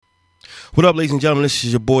What up, ladies and gentlemen? This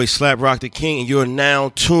is your boy Slap Rock the King, and you're now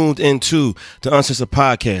tuned into the Uncensored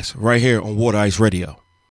podcast right here on Wooderice Radio.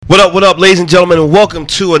 What up, ladies and gentlemen, and welcome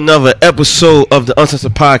to another episode of the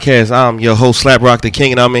Uncensored podcast. I'm your host, Slap Rock the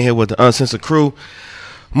King, and I'm in here with the Uncensored crew.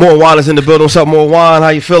 More Wine is in the building. What's up, More Wine? How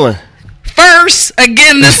you feeling? First,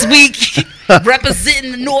 again this week,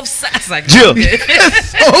 representing the North Side. Like, Jill.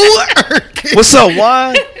 What's up,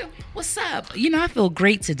 Wine? What's up? You know, I feel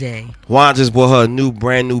great today. Wine just bought her a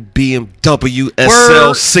brand new BMW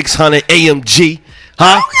SL 600 AMG.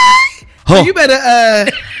 Huh? Okay. Huh. So you better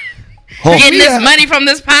getting this money from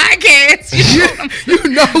this podcast. you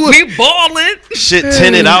know what? We balling. Shit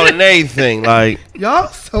tinted out and everything. Like, y'all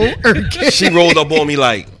so irky. she rolled up on me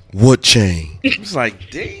like, what chain? I was like,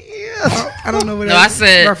 damn. I don't know what No, I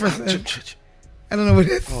said. reference. I don't know what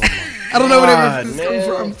it is. I don't know where that reference is coming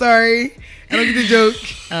from. Sorry. I don't get the joke.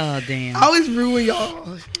 Oh damn! I always ruin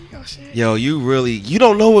y'all shit. Yo, you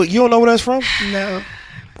don't know where that's from? No.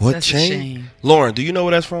 What That's chain? a shame. Lauren, do you know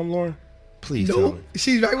where that's from, Lauren? Please tell Nope. me.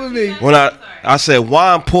 She's right with me. When I said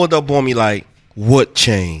Wine pulled up on me like, what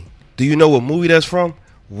chain? Do you know what movie that's from?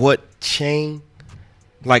 What chain?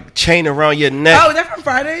 Like chain around your neck. Oh, is that from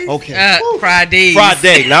Fridays? Okay. Fridays.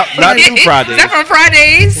 Friday, not two Fridays. Is that from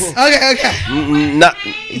Fridays? Okay. Not,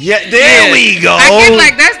 yeah, there we go. I get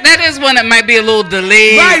like that is one that might be a little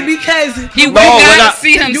delayed. Right, because We gotta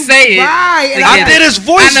see him say it. Right. And I did his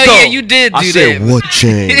voice. I know, though. yeah, you did do I said, that. what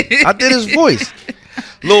chain? I did his voice.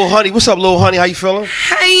 Lil Honey, what's up, Lil Honey? How you feeling?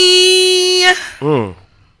 Hi.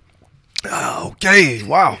 Okay,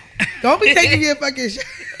 wow. Don't be taking your fucking shit.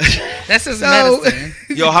 That's his medicine.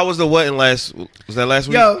 Yo, how was the wedding was that last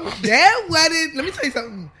week? Yo, that wedding, let me tell you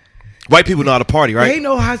something. White people know how to party, right? They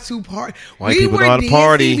know how to party. White people know how to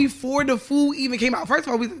party. Before the food even came out. First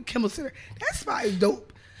of all, we was at Kimmel Center. That spot is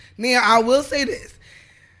dope. Now, I will say this.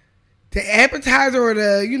 The appetizer or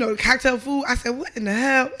the cocktail food, I said, what in the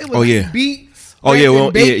hell? It was beets. Oh, yeah, we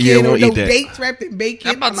won't eat that. Dates wrapped in bacon.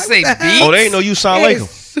 I'm about to like, say what the hell? beets. Oh, they ain't know you sound like him.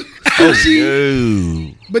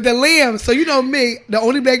 Sushi. But the lamb, so you know me, the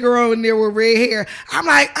only black girl in there with red hair. I'm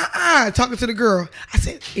like, talking to the girl. I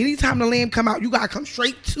said, anytime the lamb come out, you gotta come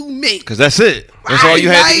straight to me. Because that's it. That's all you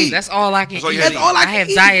had to eat. That's all I can eat. That's all I I can have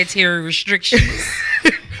eat. dietary restrictions.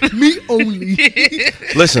 Me only.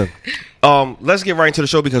 Listen, let's get right into the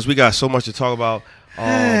show because we got so much to talk about.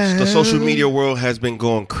 The social media world has been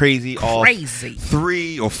going crazy. Crazy.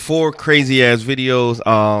 3 or 4 crazy ass videos.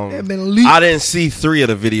 They've been leaked. I didn't see 3 of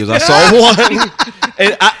the videos. I saw one.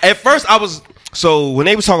 And at first I was when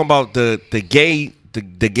they was talking about the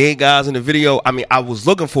gay guys in the video. I mean, I was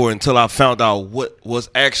looking for it until I found out what was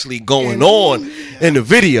actually going on in the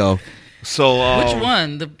video. So Which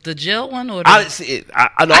one? The jail one or I didn't see it.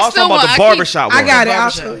 I know I was talking about the barbershop one. I got it. I'll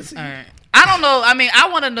Barbershop. show it. All right. I don't know. I mean, I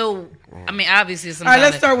want to know. I mean, obviously, All right,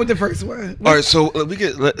 let's start with the first one. All right, so let's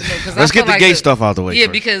get the gay stuff out of the way. Yeah,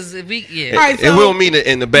 first. because if we All right, so and we don't mean it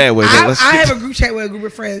in the bad way. I have a group chat with a group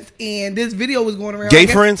of friends, and this video was going around. Gay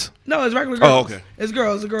friends? No, it's regular girls. Oh, okay. It's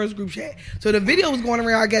girls. It's a girls group chat. So the video was going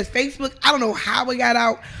around, I guess, Facebook. I don't know how it got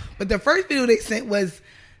out, but the first video they sent was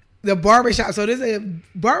the barbershop. So there's a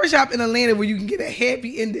barbershop in Atlanta where you can get a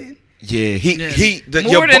happy ending. Yeah,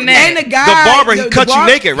 More than that. And the guy, the barber, he cut you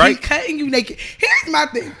naked, right? He's cutting you naked. Here's my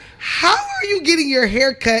thing. How are you getting your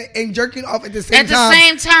hair cut and jerking off at the same time? At the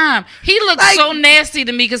same time. He looked so nasty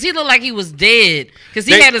to me because he looked like he was dead. Because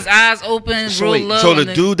he had his eyes open, real low. So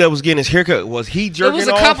the dude that was getting his haircut, was he jerking off?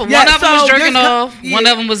 It was a couple. Yeah, one of them was jerking off. Yeah. One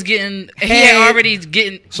of them was getting, he had already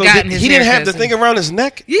gotten his he didn't have the haircut. thing around his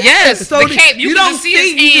neck? Yes, so the cape. You don't can see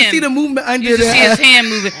his hand. You can see the movement under You the can see his hand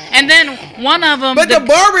moving. And then one of them. But the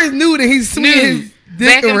barber knew that he's swinging his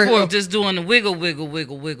back and around. forth, just doing the wiggle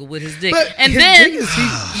with his dick. But and his then, dick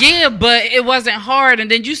is yeah, but it wasn't hard. And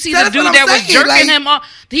then you see That's the dude what that I'm was saying, jerking like- him off.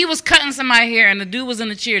 He was cutting somebody's hair, and the dude was in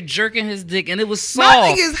the chair jerking his dick, and it was soft. My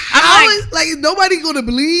thing is, how is nobody gonna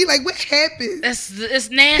bleed? Like, what happened? It's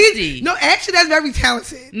nasty. No, actually, that's very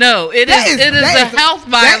talented. No, it That is is- a health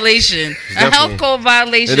violation, a health code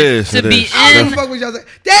violation. It is, to it be is. I don't in. give a fuck what y'all say.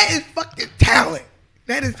 That is fucking talent.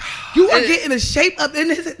 That is, you are getting a shape up in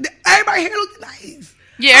this. Everybody hair looks nice.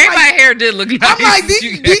 Yeah, everybody's hair did look nice. I'm like,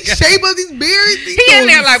 these shape of these beards. He in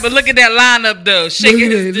there like, but look at that lineup though,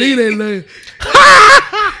 shaking his dick. Look at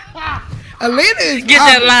that. Atlanta is Get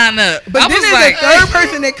that line up. But I then was there's like, a third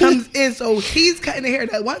person that comes in, so he's cutting the hair.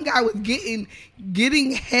 That one guy was getting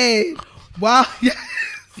head while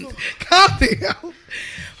calm down.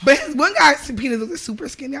 But his one guy's penis looked super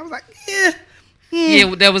skinny. I was like,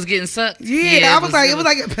 yeah, that was getting sucked. Yeah, I was like, it was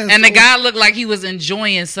like a pencil. And the guy looked like he was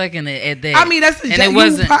enjoying sucking it at that. I mean, that's the and joke. it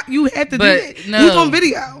wasn't. You had to do But that. no, He was on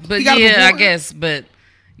video. But yeah, I guess. But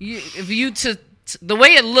if you to the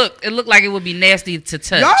way it looked like it would be nasty to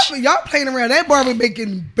touch. Y'all playing around. That barber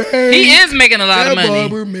making bang. He is making a lot of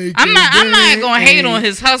money. I'm not gonna hate on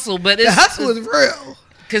his hustle, but the hustle is real.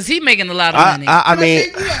 Cause he making a lot of money. I mean,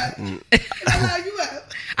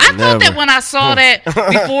 I thought that when I saw that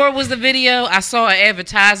before it was the video, I saw an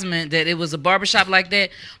advertisement that it was a barbershop like that.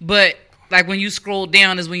 But like when you scroll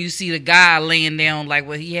down is when you see the guy laying down, like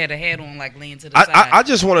what he had a hat on, like laying to the side. I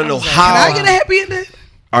just want to know how. Can I get a happy ending?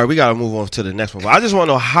 All right, we gotta move on to the next one. But I just want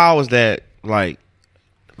to know how is that like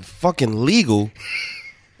fucking legal?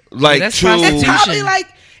 Like that's to prostitution. Probably like.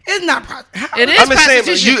 It's not prostitution. It is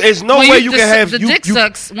prostitution. It's no way you can have the dick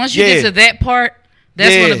sucks. Once you get to that part,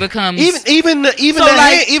 that's when it becomes even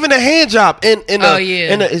the hand job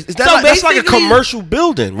that's like a commercial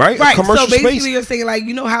building, right? Right. A commercial so basically, space. you're saying like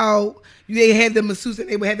how they had the masseuse and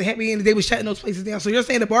they would have the happy end. They were shutting those places down. So you're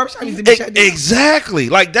saying the barbershop needs to be shut down. Exactly.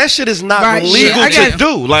 Like that shit is not legal to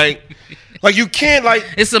do. Like you can't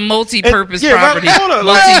it's a multi-purpose property,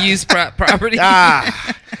 multi-use property.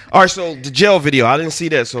 All right, so the jail video, I didn't see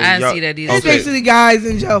that. So I didn't see that either. It's basically guys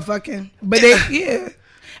in jail fucking, but they I'm trying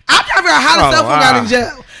to figure out how the cell phone got in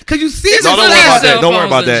jail because you see don't worry about that. Don't worry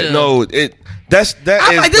about that. No, this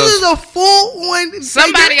is a full one.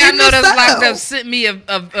 Somebody I know that's locked up sent me a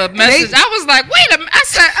message. I was like, wait a minute. I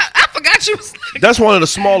said I forgot you was like that's one of the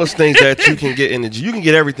smallest things that you can get in you can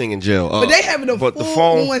get everything in jail. But they having a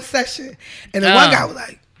full one session, and the one guy was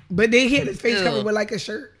like, but they had his face covered with like a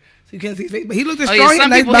shirt. You can't see his face, but he looked strong. Some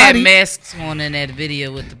nice people body. had masks on in that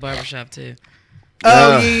video with the barbershop too. Yeah.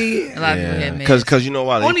 A lot of people had masks. Because you know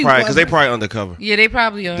why? They probably undercover. Yeah, they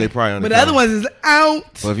probably are. They probably undercover. But the other ones is out.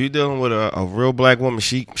 But if you're dealing with a real black woman,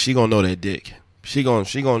 she gonna know that dick. She gonna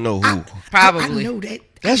know who. Probably. I know that.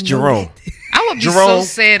 That's Jerome. I would be so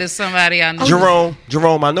sad if somebody I know.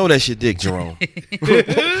 Jerome, I know that's your dick, Jerome.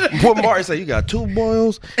 What Martin say? You got 2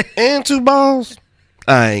 boils and 2 balls?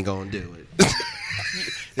 I ain't gonna do it.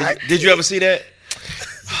 Did you ever see that?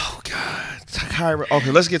 Oh God! Okay,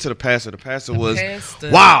 let's get to the pastor. The pastor was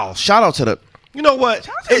wow. Shout out to the. You know what?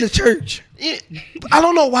 Shout out to the church. I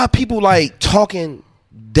don't know why people like talking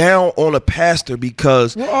down on a pastor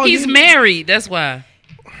because he's married. That's why.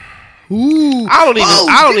 Ooh. I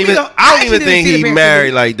don't even think he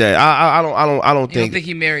married like that. I don't think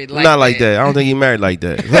he married like not that. like that. I don't think he married like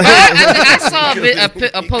that. I saw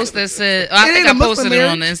a post that said I think I posted it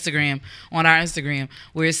on the Instagram on our Instagram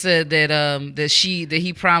where it said that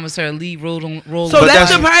he promised her a lead role. So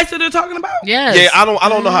that's the pastor they're talking about. Yes. Yeah, I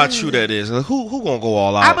don't know how true that is. Who gonna go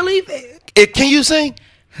all out? I believe it. Can you sing?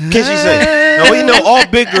 Can she sing? No, we know all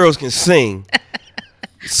big girls can sing.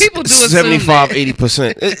 People do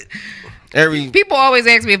 75-80%. People always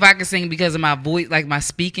ask me if I can sing because of my voice, like my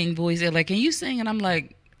speaking voice. They're like, "Can you sing?" And I'm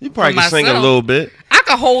like, "You probably can sing a little bit." I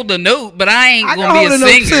can hold the note, but I ain't gonna be a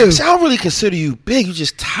singer. See, I don't really consider you big. You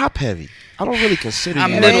just top heavy. I don't really consider you.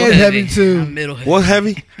 I'm middle heavy too. I'm middle heavy. What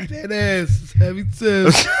heavy? That ass is heavy too.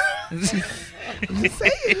 I'm just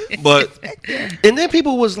saying. But and then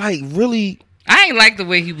people was like really. I ain't like the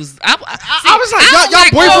way he was. I was like,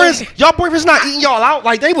 y'all boyfriends not eating y'all out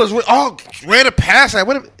like they was all ready to pass that.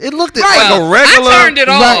 It looked like a regular. I turned it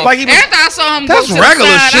off. Like he was, after I saw him that's go to regular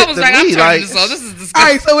the side, shit I was to like, me. I'm turning this off. This is disgusting.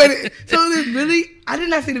 All right, so this really, I did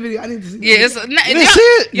not see the video. I need to see. Yeah, it's you didn't see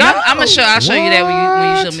it. Y'all, I'm gonna show. I'll show you that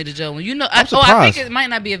when you show me the Joe. You know, I think it might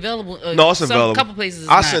not be available. No, it's available. A couple places.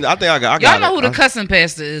 I think I got. Y'all know who the cussing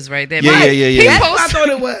pastor is, right? That yeah. I thought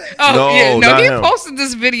it was. He posted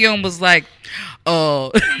this video and was like.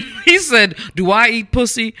 He said, "Do I eat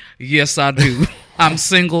pussy? Yes, I do. I'm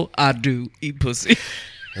single. I do eat pussy."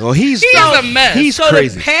 Well, he's a mess. He's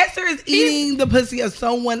crazy. The pastor is eating the pussy of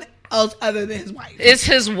someone else other than his wife. It's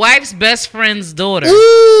his wife's best friend's daughter.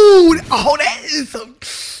 Ooh, that is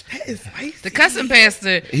spicy. The cussing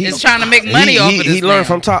pastor is trying to make money off of this. He learned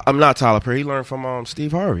from not Tyler Perry. He learned from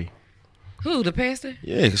Steve Harvey. Who, the pastor?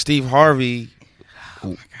 Yeah, because Steve Harvey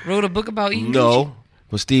wrote a book about eating. No.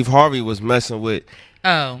 But Steve Harvey was messing with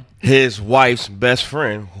his wife's best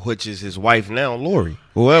friend, which is his wife now, Lori.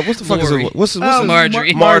 Well, what's the fuck is it? What's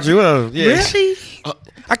Marjorie? Marjorie. Yeah. Really?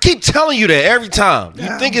 I keep telling you that every time.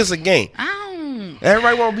 You think it's a game.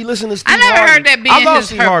 Everybody want to be listening to Steve Harvey. I never heard that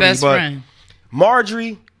being her best friend.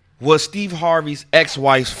 Marjorie was Steve Harvey's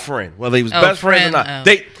ex-wife's friend. Whether he was best friends or not.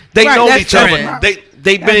 They know each other.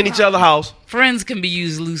 They've been in each other's house. Friends can be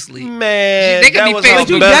used loosely. Man, they can be Facebook.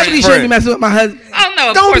 You definitely shouldn't be messing with my husband. Oh no,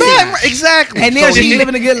 of course not. Exactly. And then she's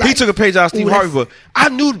living a good life. He took a page out of Steve Harvey, but I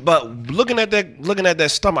knew. But looking at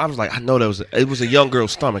that stomach, I was like, I know it was a young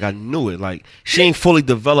girl's stomach. I knew it. Like she ain't fully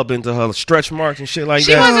developed into her stretch marks and shit like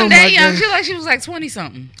that. She wasn't that young. She was like 20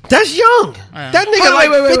 something. That's young. That nigga like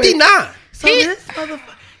 59. So this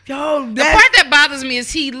motherfucker. Yo, the part that bothers me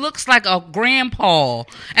is he looks like a grandpa,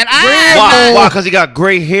 and why? Because he got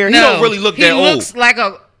gray hair. He don't really look that old. He looks like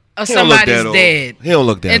a somebody's dad. He don't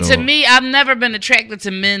look that old. And to me, I've never been attracted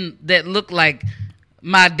to men that look like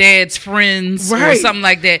my dad's friends or something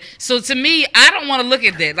like that. So to me, I don't want to look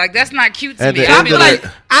at that. Like, that's not cute to me.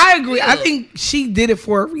 I agree. Yeah. I think she did it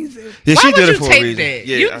for a reason. Yeah, Why she did would it for take a reason. that?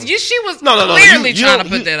 Yeah. She was clearly trying to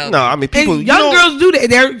put that up. No, I mean, people. And young girls do that.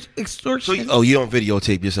 They're extortion. So, you don't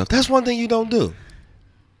videotape yourself. That's one thing you don't do.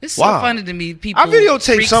 It's so funny to me. People. I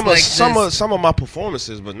videotape some of my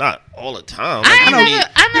performances, but not all the time. Like, I never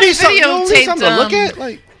videotaped. You don't need something to look at.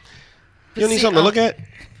 Like, you don't need something to look at.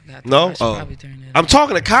 No. I'm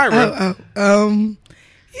talking to Kyra.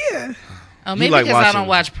 Yeah. Oh, maybe because I don't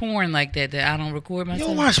watch porn like that I don't record myself.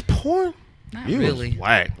 You don't watch porn? Not really.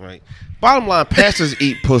 Whack, right? Bottom line, pastors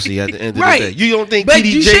eat pussy at the end of the day. You don't think TD Jakes... But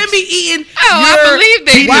you shouldn't be eating I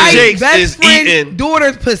believe that. TD Jakes is eating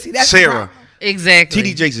daughter's pussy. That's Sarah. Exactly.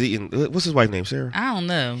 TD Jakes is eating... What's his wife's name, Sarah? I don't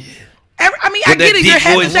know. I mean, I get it. You're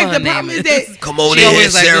having sex. The problem is that... Come on in here,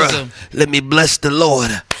 Sarah. Let me bless the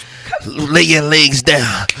Lord. Lay your legs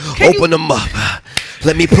down. Open them up.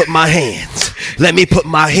 Let me put my hands. Let me put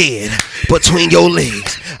my head between your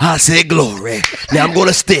legs. I said glory. Now I'm going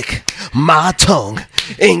to stick my tongue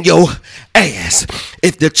in your ass.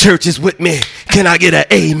 If the church is with me, can I get an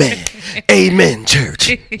amen? Amen, church.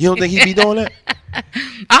 You don't think he be doing that?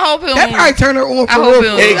 I hope he'll. That probably turn her on. I hope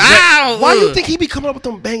he'll. Why do you think he be coming up with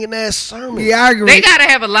them banging ass sermons? Yeah, I agree. They got to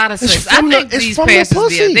have a lot of sex. I think these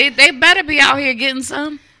pastors, they better be out here getting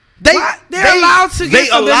some. They're allowed to get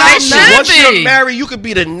some. Once you're married, you could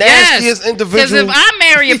be the nastiest individual. Because if I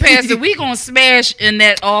marry a pastor, we gonna smash in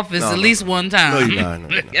that office at least one time. No, you're not.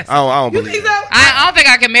 No. Yes. I don't believe that. I don't think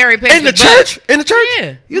I can marry a pastor. In the church? In the church?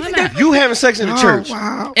 Yeah. You think that you having sex in the church?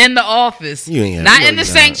 Wow. In the office. You ain't not in the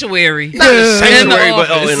sanctuary. Not in the sanctuary,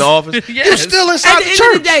 but in the office. Yes. You're still inside the church. At the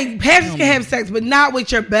end of the day, pastors can have sex, but not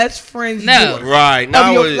with your best friend's daughter. Right.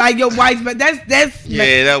 Like your wife, but that's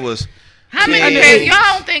yeah, that was. How many pastors? Y'all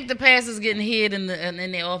don't think the pastor's getting hid in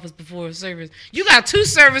the office before a service? You got 2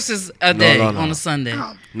 services a day on a Sunday.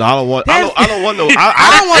 No, I don't want. I don't want no.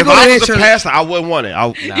 I don't want to go to that church. If I was a pastor, I wouldn't want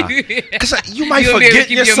it. Because you might forget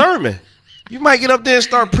your sermon. You might get up there and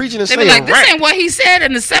start preaching and saying, like, this ain't what he said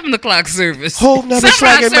in the 7 o'clock service. Hope never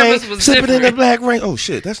slacking, man. Sipping in the black rain. Oh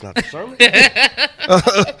shit, that's not the sermon.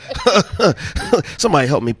 Somebody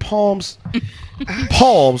help me. Palms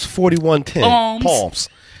 4110. Palms.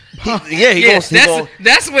 He goes.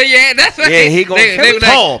 That's where you're at. That's where he goes.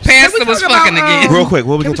 Palms. Pastor was fucking again. Real quick,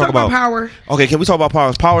 what we can talk about? Power. Okay, can we talk about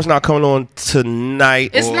Power? Power's not coming on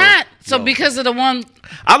tonight. It's not. So because of the one,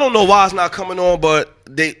 I don't know why it's not coming on, but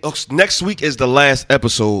next week is the last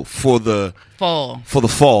episode for the fall.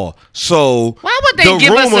 So why would they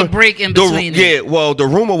give us a break in between? Yeah, well, the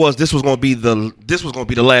rumor was this was going to be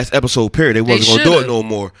the last episode. Period. They wasn't going to do it no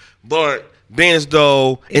more. But being as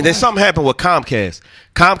though, and then something happened with Comcast.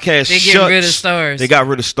 They get rid of Stars. They got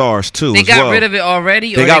rid of Stars too. They got rid of it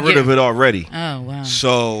already. They got rid of it already. Oh wow!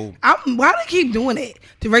 So why do they keep doing it?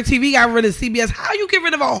 DirecTV got rid of CBS. How you get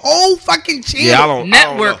rid of a whole fucking channel? Yeah, I don't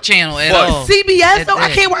network channel at all. CBS though, I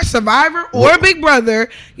can't watch Survivor or Big Brother.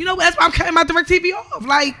 You know that's why I'm cutting my DirecTV off.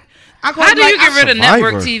 Like, how do you get rid of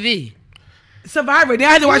network TV? Survivor. Then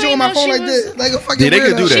I had to watch it on my phone like this. Like a fucking they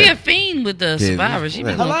could do that. She a fiend with the Survivor. She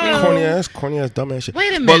be corny ass, dumbass shit. Wait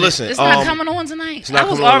a minute. But listen, it's not coming on tonight. It's not I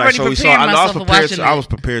was coming on already tonight, preparing myself for watching it. I was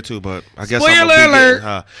prepared too, but I guess Spoiler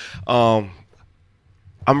alert.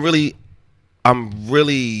 I'm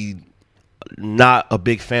really not a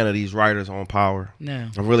big fan of these writers on Power. No,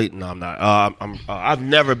 I'm not. I've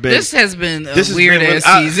never been. This has been a weird ass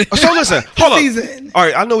season. So listen, hold on. All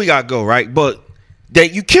right, I know we gotta go, right? But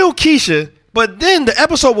that you killed Keisha. But then the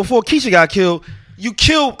episode before Keisha got killed, you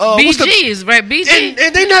killed BG's, right? BG. And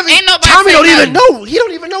they never. Ain't nobody. Tommy don't even know. He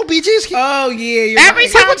don't even know BG's. Oh yeah. Every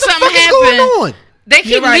time something happens, they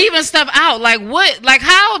keep leaving stuff out. Like what? Like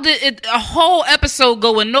how did a whole episode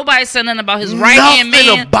go and nobody said nothing about his right hand man?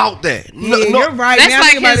 Nothing about that. Yeah, you're right.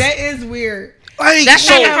 That's like that is weird. Like, that's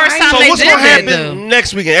not the first time they what's did gonna that, happen though.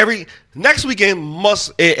 next weekend? Next weekend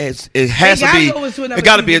it has to be. It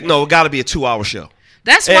got to be. It got to be a 2-hour show.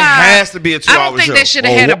 That's why it has to be a 2-hour show. I don't think they should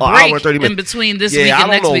have had a break in between this week and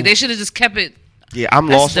next week. They should have just kept it. Yeah, I'm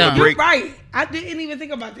lost on the break. You're right. I didn't even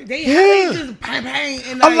think about that. They just bang.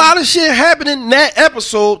 And a lot of shit happened in that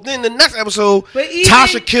episode. Then the next episode,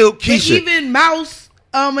 Tasha killed Keisha. Even Mouse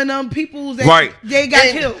and people's that they got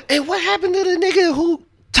killed. And what happened to the nigga who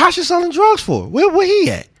Tasha selling drugs for? Where he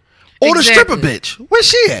at? Or the stripper bitch? Where's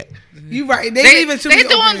she at? You right. They leaving too They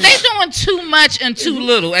doing too much and too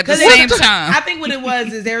little at the same time. I think what it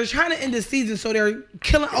was is they were trying to end the season, so they're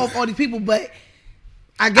killing off all these people. But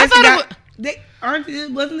I guess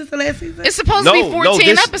wasn't this the last season? It's supposed to be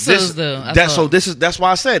 14 episodes though. That's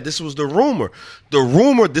why I said this was the rumor. The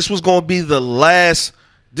rumor this was going to be the last.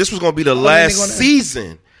 This was going to be the last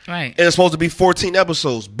season, right? And it's supposed to be 14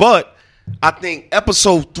 episodes, but I think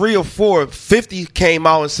episode 3 or 4, 50 came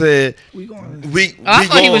out and said I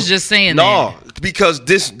thought he was just saying that. Because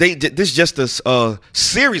this just a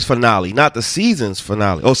series finale, not the season's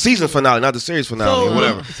finale. Or season finale, not the series finale or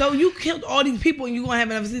whatever. So you killed all these people and you gonna have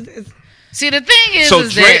another season. See, the thing is,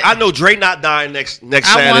 I know Dre not dying next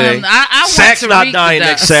Saturday. Sack's not dying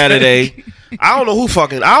next Saturday. I don't know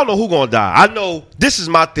who gonna die. I know this is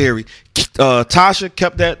my theory. Tasha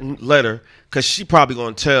kept that letter because she probably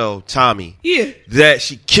gonna tell Tommy that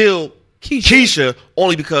she killed Keisha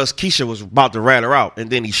only because Keisha was about to rat her out, and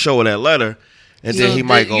then he showed her that letter, and then he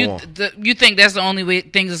might go on. You think that's the only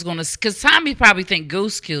thing that's gonna? Because Tommy probably think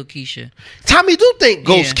Ghost killed Keisha. Tommy do think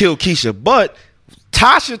Ghost killed Keisha, but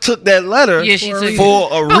Tasha took that letter for a reason.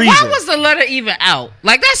 But why was the letter even out?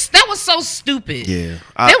 Like that was so stupid. Yeah,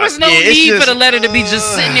 there was no need for the letter to be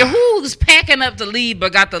just sitting there. Who's packing up to leave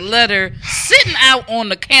but got the letter sitting out on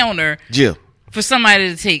the counter? Yeah. For somebody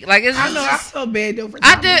to take, like I felt bad though for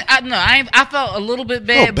Tommy. I felt a little bit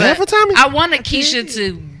bad, but for Tommy? I wanted Keisha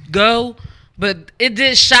to go, but it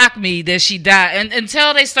did shock me that she died. And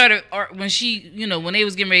until they started when they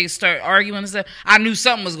was getting ready to start arguing and stuff, I knew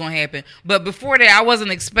something was going to happen. But before that, I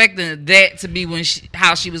wasn't expecting that to be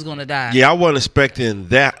how she was going to die. Yeah, I wasn't expecting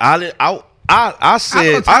that. I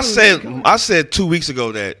said 2 weeks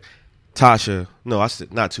ago that Tasha. No, I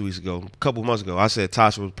said not 2 weeks ago. A couple months ago, I said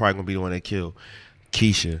Tasha was probably gonna be the one that killed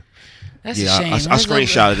Keisha. That's a shame. I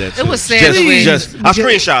screenshotted that. Too. It was sad. I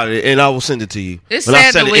screenshotted it and I will send it to you. It's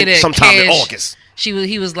sad the way that sometime in August.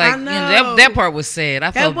 He was like, that part was sad.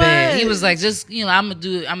 I felt bad. He was like, just I'm gonna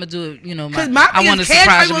do it. I want to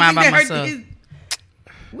surprise your mom by myself.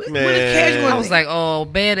 Man. I was like, oh,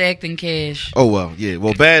 bad acting, Cash. Oh well, yeah.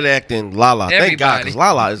 Well, bad acting, Lala. Everybody. Thank God, because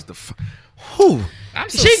Lala is the. Whew.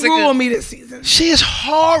 She grew on me this season. She is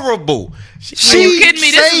horrible. Are you kidding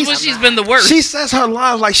me? This is when she's been the worst. She says her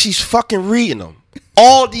lines like she's fucking reading them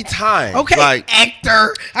all the time. Okay, like,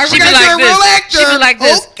 actor. She be like this. Real actor. She be like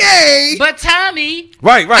this. Okay, but Tommy,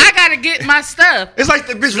 right. I gotta get my stuff. It's like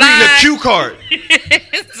the bitch reading a cue card.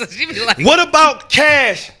 So she be like, what about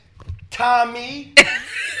Cash, Tommy?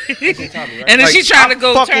 Tommy, right? And then she trying to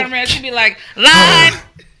go turn around. She be like, line.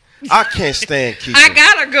 I can't stand Keisha. I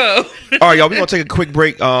gotta go. All right, y'all. We're gonna take a quick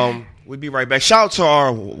break. We'll be right back. Shout out to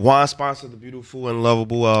our wine sponsor, the beautiful and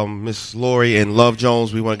lovable Miss Lori and Love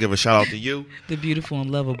Jones. We want to give a shout out to you. The beautiful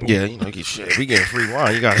and lovable. Yeah, we getting free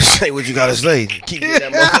wine. You gotta say what you gotta say. Keep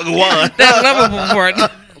getting that motherfucking wine. That lovable part.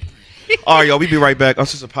 All right, y'all. We'll be right back.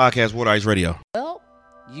 Uncensored Podcast, Wooderice Radio. Well,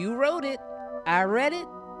 you wrote it. I read it.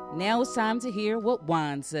 Now it's time to hear what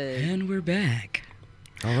Juan said. And we're back.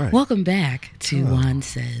 All right. Welcome back to Juan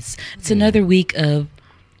Says. It's another week of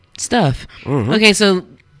stuff. Mm-hmm. Okay, so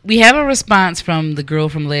we have a response from the girl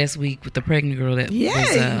from last week with the pregnant girl that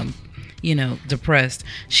was, depressed.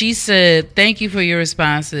 She said, "Thank you for your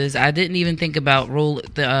responses. I didn't even think about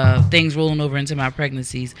things rolling over into my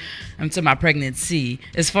pregnancy.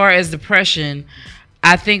 As far as depression,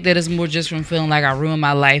 I think that it's more just from feeling like I ruined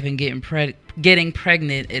my life and getting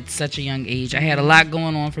pregnant at such a young age. I had a lot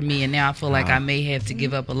going on for me, and now I feel like I may have to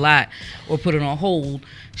give up a lot or put it on hold."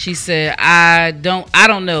 She said, I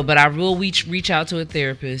don't know, but I will reach out to a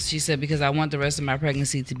therapist. She said, because I want the rest of my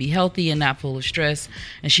pregnancy to be healthy and not full of stress,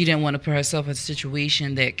 and she didn't want to put herself in a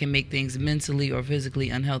situation that can make things mentally or physically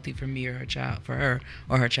unhealthy for me or her child, for her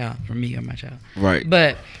or her child, for me or my child. Right.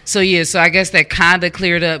 But so I guess that kind of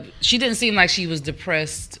cleared up. She didn't seem like she was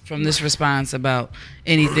depressed from this response about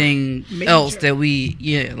anything else that we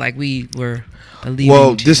were alluding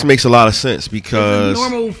Well, to. this makes a lot of sense because it's a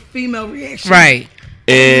normal female reaction, right?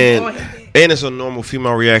 And it's a normal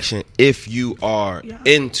female reaction if you are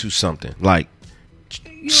into something like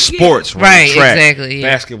sports, right? Track, exactly.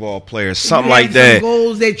 basketball players, something like that.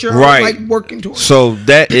 Goals that you're like working towards. So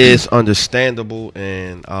that is understandable.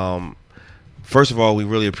 And first of all, we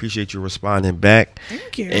really appreciate you responding back.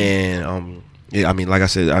 Thank you. And like I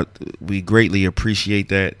said, we greatly appreciate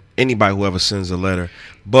that. Anybody who ever sends a letter,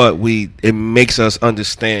 but it makes us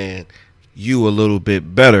understand you a little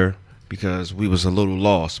bit better. Because we was a little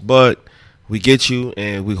lost, but we get you,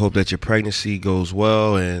 and we hope that your pregnancy goes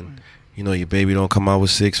well, and your baby don't come out with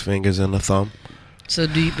 6 fingers and a thumb. So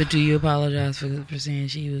do you apologize for saying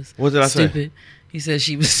she was what did I stupid? say? He said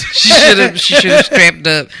she should have strapped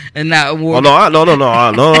up and not awarded. Oh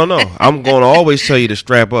no. I'm going to always tell you to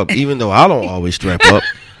strap up, even though I don't always strap up.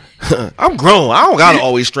 I'm grown. I don't gotta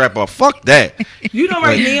always strap up. Fuck that. You know,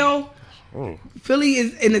 right now, Philly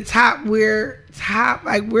is in the top where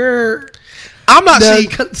I'm not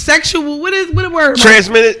sexual. What the word?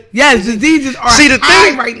 Transmitted. Yes, diseases are the high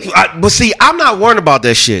thing, right now. but see, I'm not worried about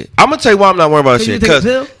that shit. I'm gonna tell you why I'm not worried about that shit. Because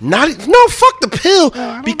fuck the pill.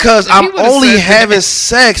 Because I'm only having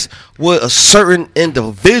sex with a certain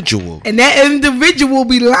individual, and that individual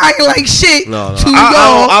be lying like shit.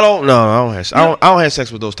 I don't have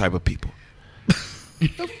sex with those type of people.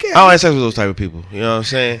 Okay. I don't have sex with those type of people. You know what I'm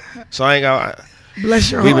saying? So I ain't got.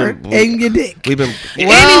 Bless your heart and your dick. I've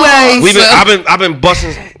been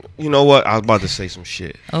busting. You know what? I was about to say some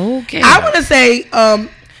shit. Okay. I want to say, I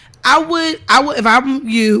would if I'm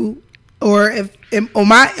you, or if on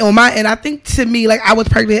my end, I think to me, like, I was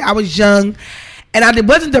pregnant, I was young, and I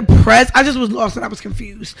wasn't depressed. I just was lost and I was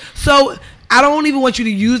confused. So I don't even want you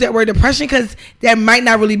to use that word depression, because that might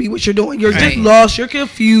not really be what you're doing. You're just lost. You're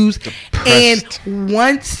confused. Depressed. And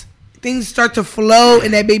once things start to flow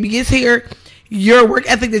and that baby gets here, your work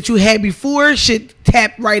ethic that you had before should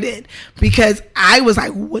tap right in, because I was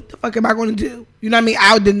like, what the fuck am I going to do? You know what I mean?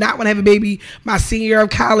 I did not want to have a baby my senior year of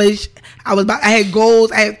college. I had goals.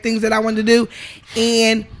 I had things that I wanted to do.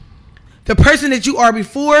 And the person that you are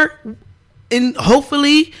before, and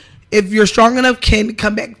hopefully, if you're strong enough, can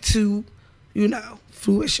come back to,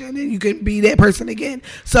 fruition, and you can be that person again.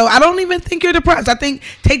 So I don't even think you're depressed. I think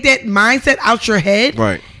take that mindset out your head.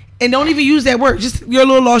 Right. And don't even use that word. Just you're a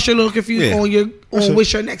little lost, you're a little confused on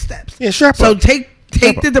what's your next steps. Yeah, strap up. So take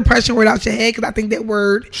the depression word out your head, because I think that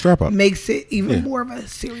word strap up makes it even more of a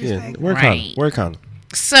serious thing. Wear condom.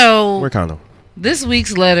 So wear condom. This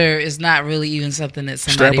week's letter is not really even something that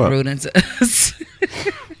somebody wrote into us.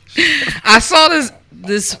 I saw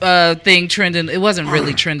this thing trending. It wasn't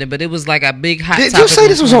really trending, but it was like a big hot topic. Did you say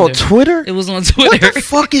this was on Twitter? It was on Twitter. What the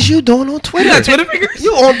fuck is you doing on Twitter? You got Twitter fingers?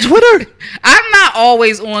 You on Twitter? I'm not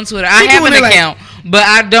always on Twitter. I have an account, but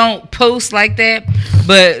I don't post like that.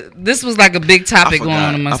 But this was like a big topic going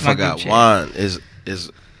on amongst my group chat. Juan is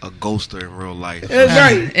a ghoster in real life. That's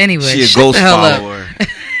right. Anyway, she a ghost follower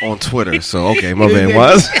on Twitter. So okay, my man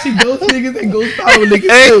was. She ghost niggas and ghost follower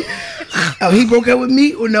niggas too. Oh, he broke up with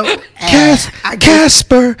me or no?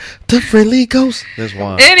 Casper, the friendly ghost. That's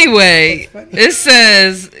Juan. Anyway, it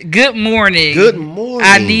says, "Good morning. Good morning.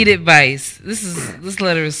 I need advice." This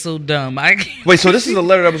letter is so dumb. Wait, so this is a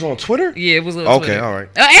letter that was on Twitter? Yeah, it was on Twitter. Okay, all right.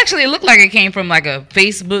 Actually, it looked like it came from like a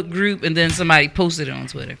Facebook group, and then somebody posted it on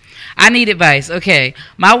Twitter. I need advice. Okay,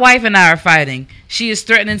 my wife and I are fighting. She is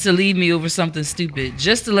threatening to leave me over something stupid.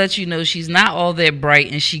 Just to let you know, she's not all that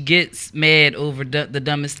bright, and she gets mad over the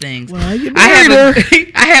dumbest things. Well, I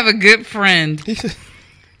have a good friend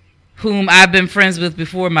whom I've been friends with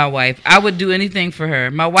before my wife. I would do anything for her.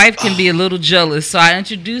 My wife can be a little jealous, so I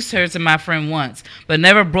introduced her to my friend once, but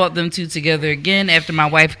never brought them two together again after my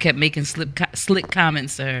wife kept making slick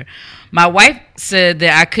comments to her. My wife said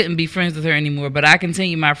that I couldn't be friends with her anymore, but I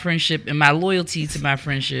continue my friendship and my loyalty to my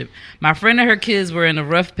friendship. My friend and her kids were in a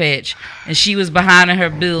rough patch, and she was behind on her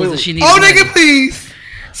bills and she needed money. Nigga, please.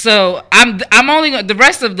 So I'm only the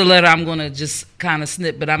rest of the letter I'm gonna just kind of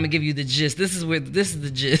snip, but I'm gonna give you the gist. This is the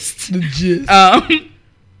gist. The gist.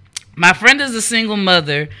 My friend is a single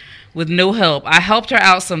mother with no help. I helped her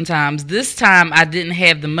out sometimes. This time I didn't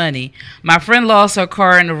have the money. My friend lost her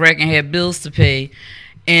car in a wreck and had bills to pay,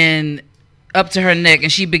 and up to her neck,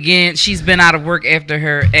 and she's been out of work after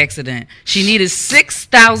her accident. She needed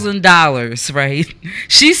 $6,000, right?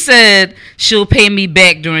 She said she'll pay me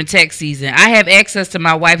back during tax season. I have access to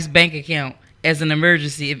my wife's bank account as an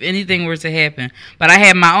emergency if anything were to happen, but I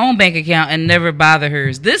have my own bank account and never bother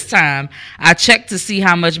hers. This time, I checked to see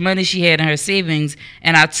how much money she had in her savings,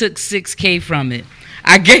 and I took $6,000 from it.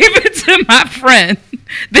 I gave it to my friend,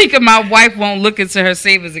 thinking my wife won't look into her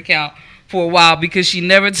savings account for a while because she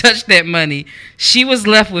never touched that money. She was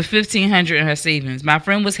left with $1,500 in her savings. My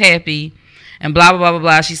friend was happy, and blah, blah, blah, blah,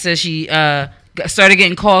 blah. She said she started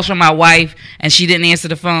getting calls from my wife, and she didn't answer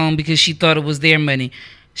the phone because she thought it was their money.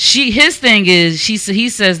 His thing is, he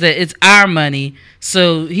says that it's our money,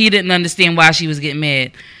 so he didn't understand why she was getting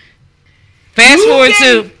mad. Fast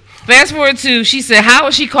forward to, she said, how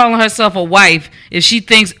is she calling herself a wife if she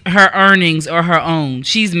thinks her earnings are her own?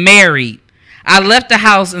 She's married. I left the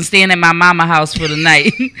house and staying at my mama house for the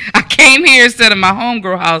night. I came here instead of my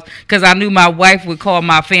homegirl house because I knew my wife would call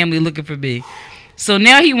my family looking for me. So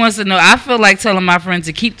now he wants to know, I feel like telling my friend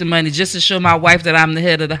to keep the money just to show my wife that I'm the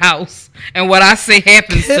head of the house. And what I say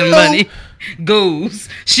happens to money. goes.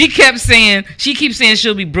 She keeps saying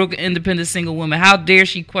she'll be broke, independent, single woman. How dare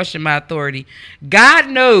she question my authority? God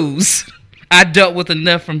knows I dealt with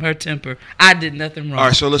enough from her temper. I did nothing wrong. All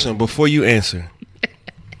right, so listen, before you answer,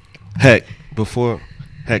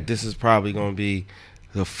 this is probably going to be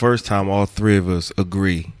the first time all three of us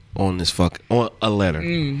agree on this on a letter.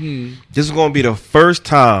 Mm-hmm. This is going to be the first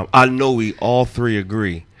time I know we all three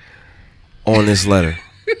agree on this letter.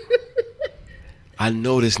 I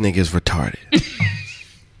know this nigga is retarded.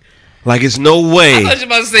 Like, it's no way. I thought you were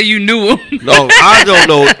about to say you knew him. No, I don't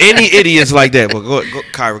know any idiots like that. But go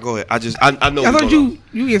Kyra, go ahead. I know. I thought you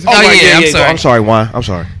answered. I'm sorry. I'm sorry, Juan. I'm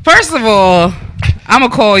sorry. First of all, I'm gonna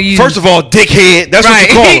call you. First of all, dickhead. That's what you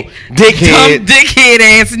call him. Dickhead. Dumb dickhead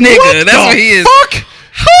ass nigga. That's what he is. Fuck.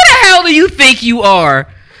 Who the hell do you think you are?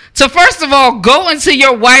 So first of all, go into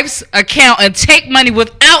your wife's account and take money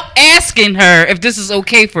without asking her if this is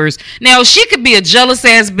okay first. Now, she could be a jealous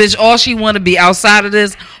ass bitch, all she want to be outside of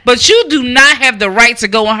this, but you do not have the right to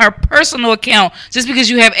go on her personal account just because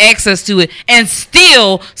you have access to it and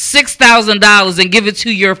steal $6,000 and give it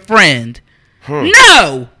to your friend.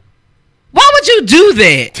 No. Why would you do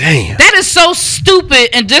that? Damn. That is so stupid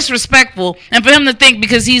and disrespectful. And for him to think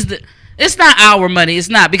because it's not our money. It's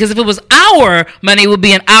not. Because if it was our money, it would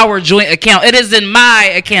be in our joint account. It is in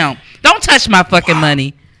my account. Don't touch my fucking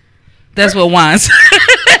money. That's what wants.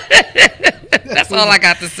 That's all I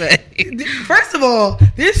got to say. First of all,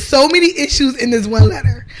 there's so many issues in this one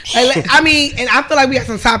letter. And I feel like we have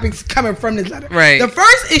some topics coming from this letter. Right. The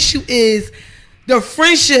first issue is the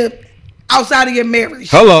friendship outside of your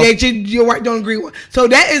marriage. Hello. That your wife don't agree with. So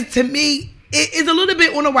that is, to me, it's a little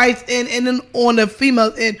bit on the wife's end and then on the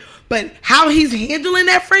female's end. But how he's handling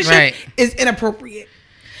that friendship is inappropriate.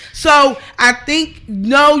 So I think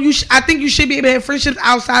I think you should be able to have friendships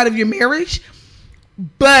outside of your marriage,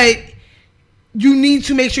 but you need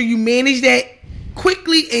to make sure you manage that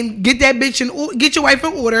quickly and get that bitch get your wife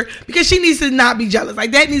in order because she needs to not be jealous.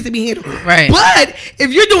 Like, that needs to be handled. Right. But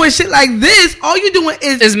if you're doing shit like this, all you're doing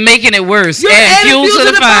is making it worse. You're adding fuel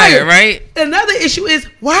to the fire, right? Another issue is,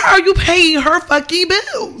 why are you paying her fucking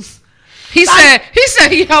bills? He said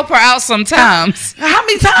he helped her out sometimes. How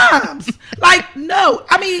many times? Like, no.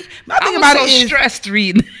 I mean, my thing about it is, stressed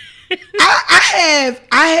reading.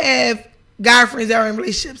 I have guy friends that are in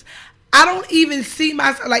relationships. I don't even see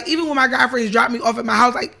myself, like, even when my guy friends drop me off at my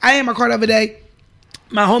house, like, I had my car the other day.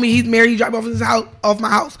 My homie, he's married, he dropped me off his house, off my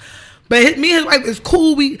house. But me and his wife is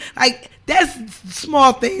cool. We, like, that's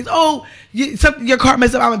small things. Oh, your car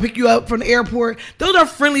messed up, I'm gonna pick you up from the airport. Those are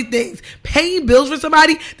friendly things. Paying bills for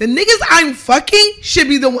somebody, the niggas I'm fucking should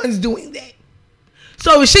be the ones doing that.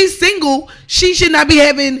 So if she's single, she should not be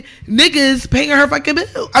having niggas paying her fucking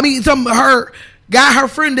bills. I mean, her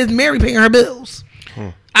friend that's married paying her bills.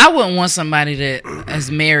 I wouldn't want somebody that is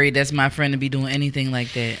married that's my friend to be doing anything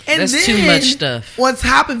like that. And that's too much stuff. On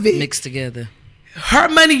top of it, mixed together. Her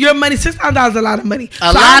money, your money, $6,000 is a lot of money.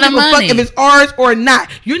 A lot of money. Fuck if it's ours or not.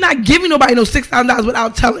 You're not giving nobody no $6,000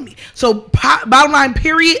 without telling me. So bottom line,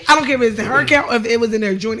 period. I don't care if it's in her account or if it was in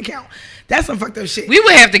their joint account. That's some fucked up shit. We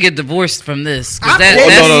would have to get divorced from this.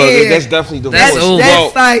 That's definitely divorce. That's old.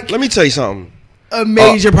 That's like, let me tell you something. A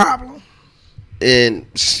major problem. And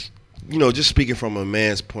just speaking from a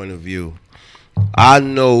man's point of view, I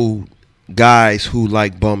know guys who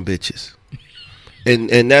like bum bitches,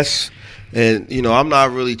 and that's. And, I'm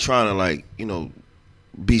not really trying to,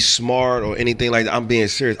 be smart or anything like that. I'm being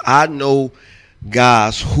serious. I know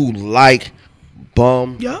guys who like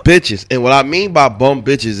bum bitches. And what I mean by bum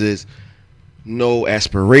bitches is no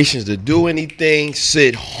aspirations to do anything,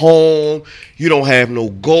 sit home, you don't have no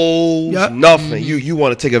goals, nothing. Mm-hmm. You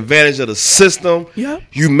want to take advantage of the system. Yep.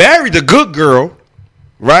 You married a good girl,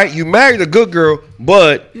 right? You married a good girl,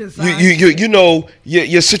 but your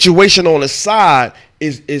situation on the side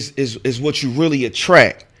is what you really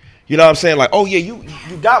attract. You know what I'm saying? Like, oh yeah, you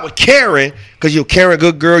got with Karen because you're Karen,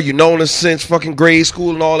 good girl. You known her since fucking grade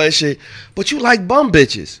school and all that shit. But you like bum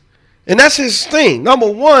bitches, and that's his thing. Number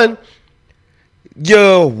one,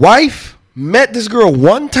 your wife met this girl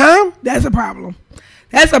one time. That's a problem.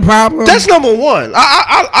 That's a problem. That's number one.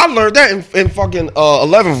 I learned that in fucking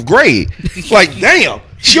 11th grade. Like, damn,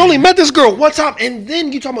 she only met this girl one time, and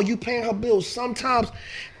then you talking about you paying her bills sometimes.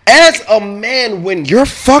 As a man, when you're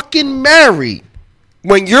fucking married,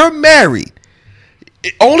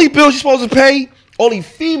 only bills you're supposed to pay, only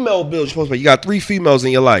female bills you're supposed to pay. You got 3 females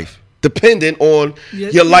in your life, depending on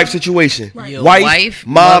your life situation. Right. Your wife,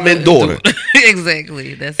 mom, and daughter.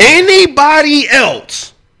 Exactly. That's anybody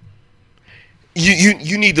else.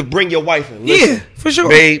 You need to bring your wife in. Listen, yeah, for sure,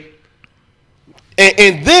 babe.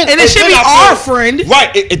 And it should be our friend.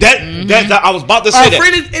 Right. That I was about to say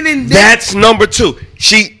that. That's number 2.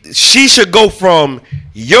 She should go from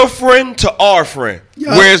your friend to our friend. Yep.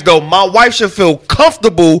 Whereas though my wife should feel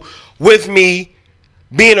comfortable with me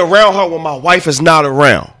being around her when my wife is not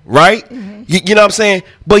around. Right? Mm-hmm. You know what I'm saying?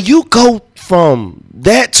 But you go from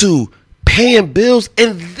that to paying bills,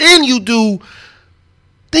 and then you take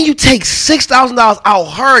 $6,000 out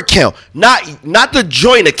her account, not the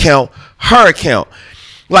joint account, her account.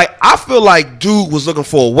 Like, I feel like dude was looking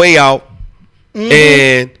for a way out,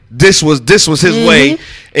 and this was his way,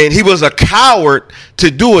 and he was a coward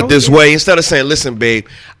to do it this way instead of saying, "Listen, babe,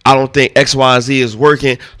 I don't think X, Y, and Z is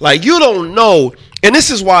working." Like, you don't know, and this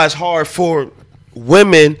is why it's hard for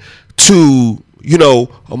women to,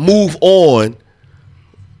 move on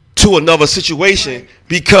to another situation,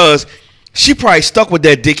 because she probably stuck with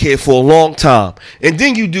that dickhead for a long time. And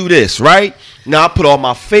then you do this, right? Now I put all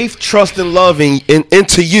my faith, trust, and love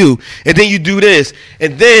into you. And then you do this.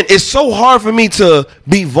 And then it's so hard for me to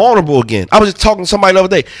be vulnerable again. I was just talking to somebody the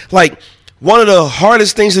other day. Like, one of the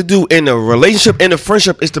hardest things to do in a relationship and a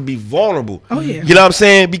friendship is to be vulnerable. Oh, yeah. You know what I'm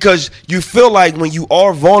saying? Because you feel like when you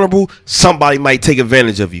are vulnerable, somebody might take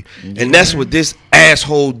advantage of you. Yeah. And that's what this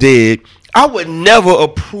asshole did. I would never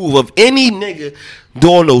approve of any nigga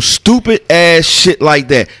doing no stupid ass shit like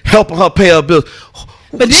that, helping her pay her bills.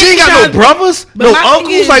 But she ain't got no brothers, no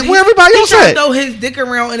uncles. Like, where everybody else at? He throw his dick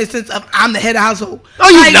around in the sense of, I'm the head of household. No,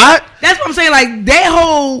 you not. That's what I'm saying. Like, that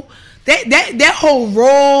whole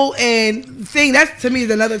role and thing, that to me is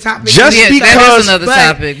another topic. That is another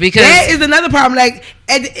topic, because that is another problem. Like,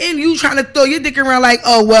 at the end, you trying to throw your dick around like,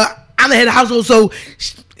 oh well, I'm the head of household, so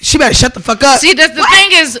she better shut the fuck up. See, that's the thing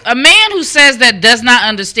is, a man who says that does not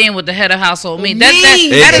understand what the head of household means. That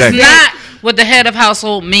is not what the head of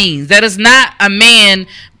household means. That is not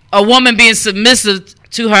a woman being submissive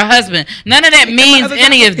to her husband. None of that means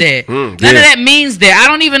any of that. None of that means that. I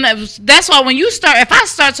don't even. That's why when if I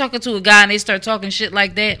start talking to a guy and they start talking shit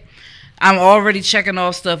like that, I'm already checking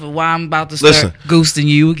off stuff of why I'm about to start ghosting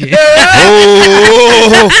you again.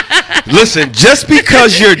 Listen, just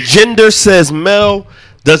because your gender says male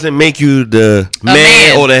doesn't make you the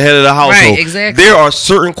man or the head of the household. Right, exactly. There are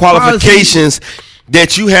certain qualifications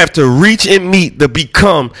that you have to reach and meet to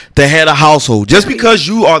become the head of household. Just because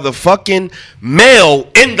you are the fucking male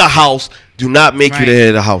in the house do not make you the head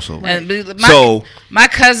of the household. My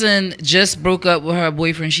cousin just broke up with her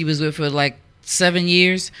boyfriend she was with for like 7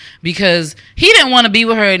 years because he didn't want to be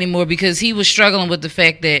with her anymore because he was struggling with the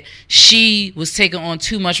fact that she was taking on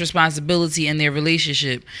too much responsibility in their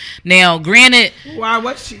relationship. Now, granted, why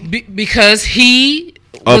was she? Because he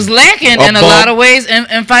was lacking in a lot of ways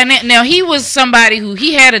in finance. Now, he was somebody who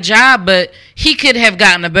he had a job, but he could have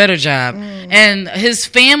gotten a better job. And his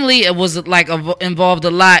family was like involved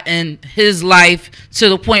a lot in his life to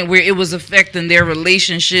the point where it was affecting their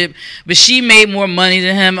relationship. But she made more money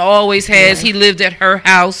than him, always has. He lived at her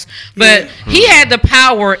house. But he had the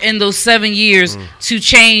power in those 7 years to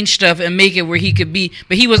change stuff and make it where he could be.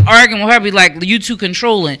 But he was arguing with her, be like, you too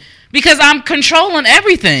controlling. Because I'm controlling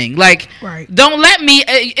everything. Like, don't let me.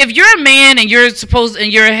 If you're a man and you're supposed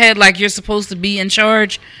in your head like you're supposed to be in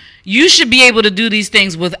charge, you should be able to do these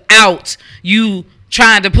things without you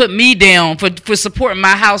trying to put me down for supporting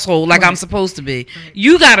my household like I'm supposed to be.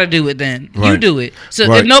 You got to do it then. You do it. So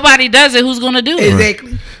if nobody does it, who's going to do it?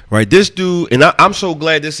 Exactly. Right. This dude, and I'm so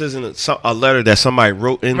glad this isn't a letter that somebody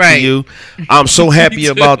wrote into you. I'm so happy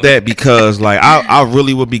about that because, like, I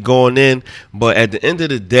really would be going in. But at the end of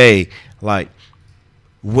the day, like,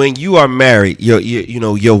 when you are married,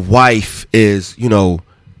 your wife is,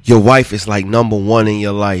 your wife is like number one in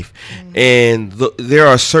your life. And there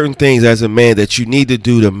are certain things as a man that you need to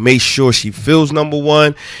do to make sure she feels number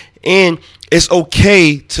one. And it's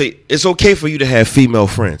okay for you to have female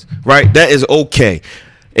friends, right? That is okay.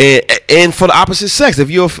 And for the opposite sex, if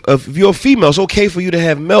you're a female, it's okay for you to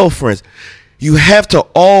have male friends. You have to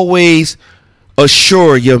always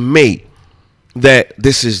assure your mate that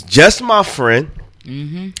this is just my friend.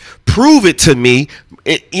 Prove it to me.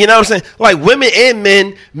 You know what I'm saying? Like, women and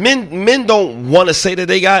men don't want to say that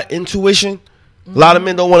they got intuition. A lot of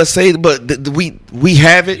men don't want to say it, but we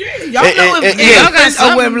have it. Y'all know y'all got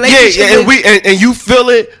some relationship. And you feel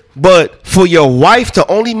it. But for your wife to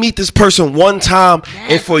only meet this person one time,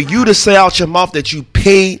 and for you to say out your mouth that you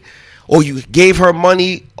paid or you gave her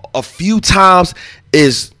money a few times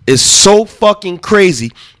is so fucking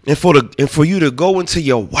crazy. And for you to go into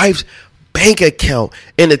your wife's bank account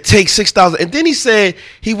and to take $6,000, and then he said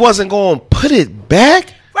he wasn't going to put it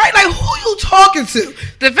back. Right, like, who you talking to?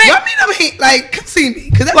 The fact, I mean, like, come see me,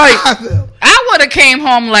 because that's like, how I feel. I would would have came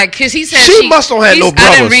home like, because he said she must have had no brothers.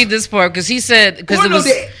 I didn't read this part because he said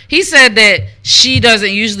he said that she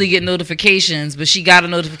doesn't usually get notifications, but she got a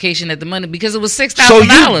notification at the money because it was $6,000. So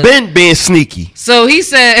you've been being sneaky. So he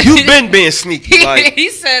said you've been being sneaky. Like, he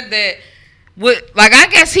said that. I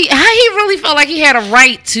guess he really felt like he had a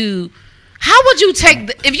right to. How would you take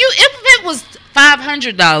if it was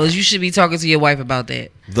 $500? You should be talking to your wife about that.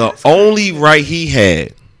 The only right he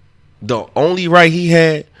had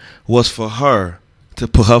was for her to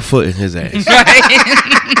put her foot in his ass. Right?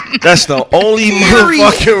 That's the only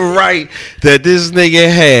motherfucking right that this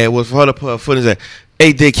nigga had was for her to put her foot in his ass.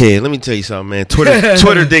 Hey, dickhead, let me tell you something, man. Twitter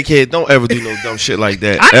dickhead, don't ever do no dumb shit like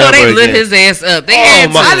that. I know they lit his ass up.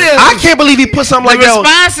 I can't believe he put something like that. The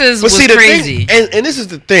responses was crazy. And this is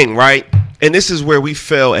the thing, right? And this is where we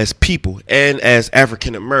fail as people and as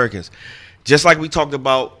African Americans. Just like we talked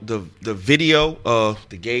about the video of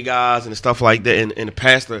the gay guys and stuff like that and the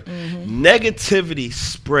pastor, negativity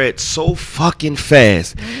spread so fucking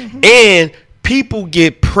fast. And people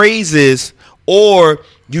get praises or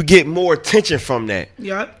you get more attention from that.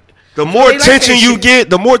 Yep. The more attention you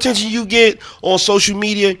get on social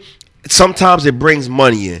media, sometimes it brings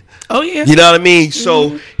money in. Oh yeah. You know what I mean?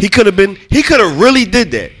 So he could have really did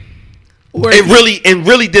that. And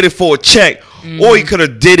really did it for a check. Or he could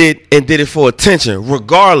have did it for attention,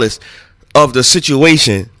 regardless of the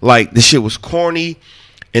situation. Like, the shit was corny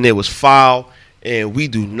and it was foul. And we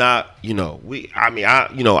do not, I'm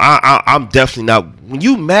definitely not. When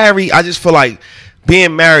you marry, I just feel like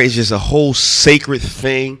being married is just a whole sacred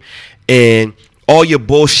thing, and all your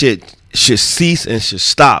bullshit should cease and should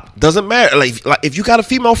stop. Doesn't matter. Like if you got a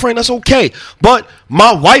female friend, that's okay. But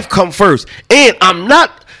my wife come first, and I'm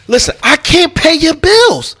not. Listen, I can't pay your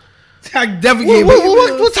bills. I definitely can't pay your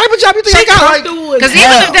bills. What type of job you think I got? Because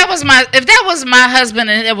even if that was my husband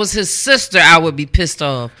and it was his sister, I would be pissed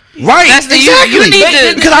off. Right, exactly. You need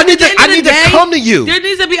to, because I need to come to you. There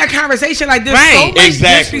needs to be a conversation. Like, there's so much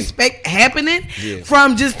disrespect happening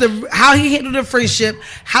from just how he handled the friendship,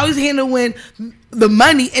 how he's handling the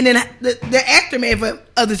money, and then the aftermath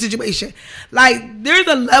of the situation. Like, there's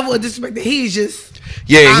a level of disrespect that he's just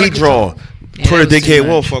he drawn. Twitter dickhead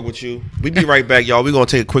won't fuck with you. We be right back, y'all. We're gonna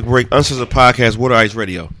take a quick break. Uncensored Podcast, Wooderice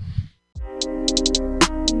Radio.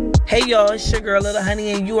 Hey y'all, it's your girl Little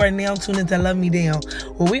Honey, and you are now tuned into Love Me Down,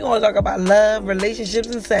 where we gonna talk about love, relationships,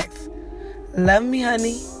 and sex. Love me,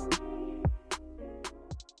 honey.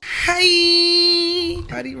 Hey,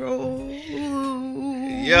 body roll.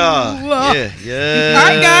 Yeah. All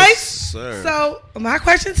right, guys. Sir. So my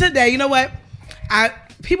question today, you know what?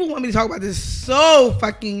 People want me to talk about this so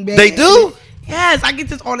fucking bad. They do? Yes, I get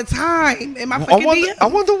this all the time in my fucking DMs. I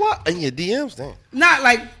wonder why in your DMs, damn. Not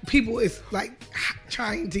like people is like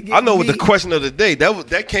trying to get. I know with the question of the day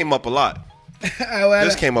that came up a lot.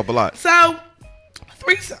 This came up a lot. So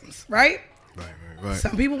threesomes, right? Right.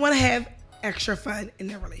 Some people want to have extra fun in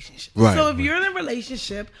their relationship. Right. So if you're in a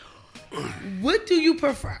relationship, what do you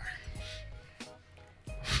prefer?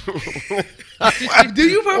 Do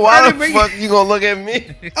you prefer Why to bring? Why the fuck you gonna look at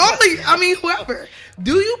me? Whoever.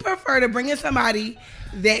 Do you prefer to bring in somebody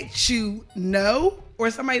that you know or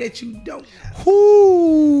somebody that you don't know?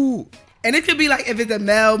 Who? And it could be like if it's a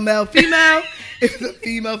male, female, if it's a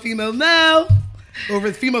female, male, or if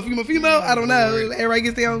it's female, I don't know. Everybody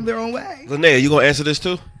gets their own way. Linnea, you gonna answer this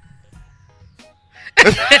too?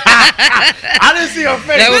 I didn't see her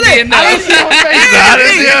face. That would be enough. I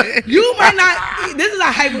didn't see her. You might not. This is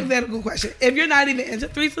a hypothetical question. If you're not even into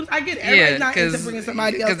threesomes, I get it. Everybody's not into bringing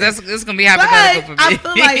somebody else. Because that's gonna be hypothetical for me. I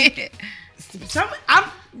feel like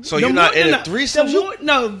So you're not into threesomes?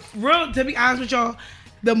 No, real. To be honest with y'all,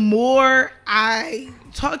 the more I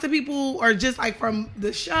talk to people or just like from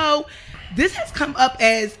the show, this has come up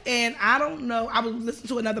as, and I don't know, I was listening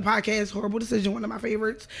to another podcast, Horrible Decision, one of my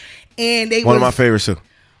favorites, and one of my favorites too.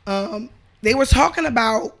 They were talking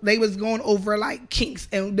about, they was going over like kinks,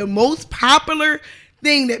 and the most popular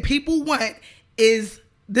thing that people want is,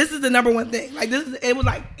 this is the number one thing. Like it was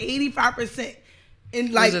like 85%.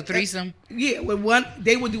 In like, was a threesome? With one,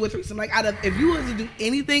 they would do a threesome. Like if you was to do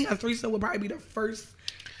anything, a threesome would probably be the first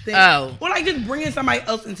thing. Oh. Or like just bringing somebody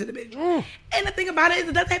else into the bedroom. And the thing about it is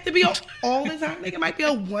it doesn't have to be all the time. Like it might be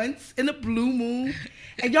a once in a blue moon.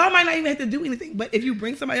 And y'all might not even have to do anything. But if you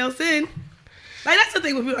bring somebody else in, like that's the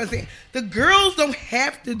thing with people are saying. The girls don't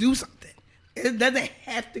have to do something. It doesn't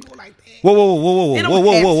have to go like that.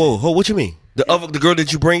 Whoa. What you mean? The girl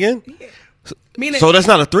that you bring in? Yeah. So that's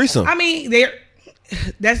not a threesome. I mean,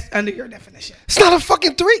 that's under your definition. It's not a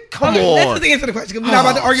fucking three. Come on. That's the answer to the question. Because we're not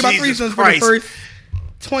about to argue about threesomes for the first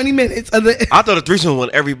 20 minutes of the. I thought a threesome was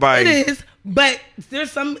when everybody. It is, but there's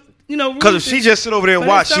some, because if she just sit over there and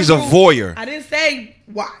watch, she's a voyeur. I didn't say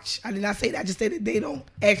watch. I did not say that. I just said that they don't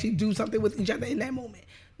actually do something with each other in that moment.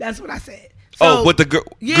 That's what I said. So, with the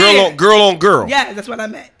girl on girl. Yeah, that's what I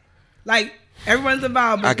meant. Like, everyone's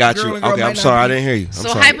involved. I got you. Okay, I'm sorry. I didn't hear you.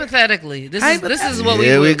 Hypothetically, this is what we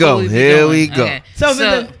Here we go. Here we go. Okay.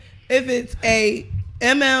 So if it's a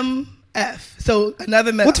MMF, so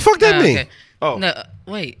another male. What the fuck that mean? Okay. Oh. No,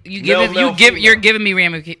 wait. You're giving me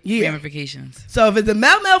ramifications. So if it's a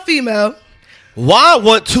male, female. Why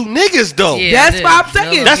want two niggas though? Yeah, that's what I'm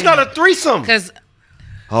saying. That's not a threesome. Because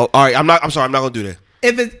all right, I'm sorry, I'm not gonna do that.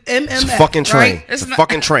 If it's MMF, it's a fucking train. Right? It's a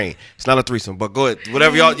fucking train. It's not a threesome. But go ahead.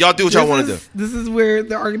 Whatever y'all do what y'all want to do. This is where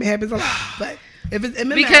the argument happens a lot. But if it's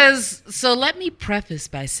MMF, so let me preface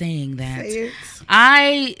by saying that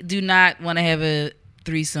I do not want to have a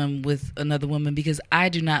threesome with another woman because I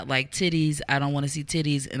do not like titties. I don't want to see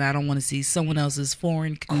titties, and I don't want to see someone else's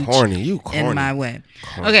foreign cooch corny. in my way.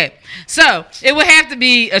 Corny. Okay, so it would have to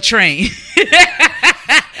be a train.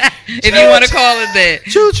 If you want to call it that.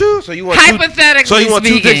 Choo choo. So you want hypothetically so you want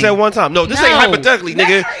speaking. two dicks at one time? No, this ain't hypothetically,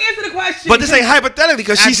 nigga. Let her answer the question. But this ain't hypothetically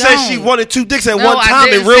because she said she wanted two dicks at one time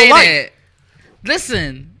in real life. That.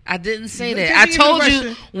 Listen, I didn't say that. I told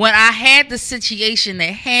you when I had the situation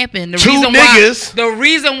that happened. The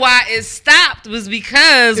reason why it stopped was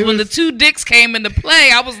because when the two dicks came into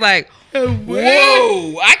play, I was like,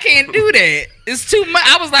 whoa, I can't do that. It's too much.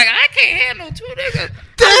 I was like, I can't handle two niggas.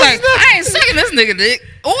 I was like, I ain't sucking this nigga dick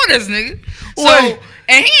or this nigga. So,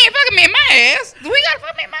 and he ain't fucking me in my ass. Do he gotta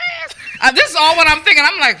fuck me in my ass? This is all what I'm thinking.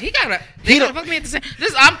 I'm like, he gotta fuck me at the same.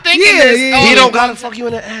 I'm thinking this. He don't gotta fuck you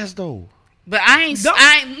in the ass though. But neither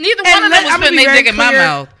one of them was putting their dick in my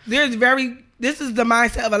mouth. This is the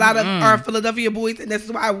mindset of a lot of our Philadelphia boys, and this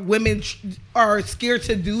is why women are scared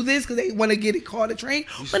to do this because they want to get it called a train.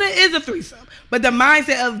 But it is a threesome. But the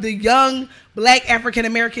mindset of the young black African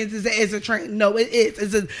Americans is that it's a train. No, it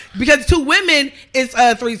is. Because two women is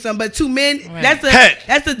a threesome, but two men that's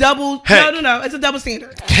a double. No, it's a double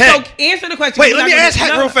standard. Heck. So answer the question. Wait, let me ask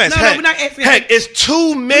Heck real fast. No, we're not asking. Heck, is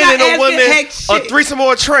two men and a woman a threesome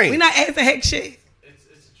or a train? We're not asking Heck shit.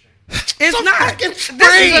 It's not.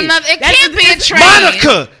 It can't be a train.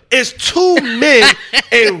 Monica is two men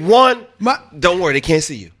and one. Don't worry, they can't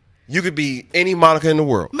see you. You could be any Monica in the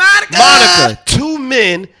world. Monica, two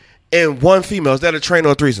men and one female. Is that a train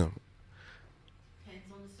or a threesome?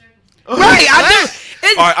 Right, I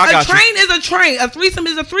do. A train is a train. A threesome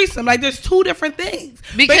is a threesome. Like there's two different things.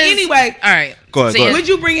 But anyway, all right. Go ahead. Would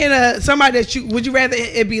you bring in somebody that would you rather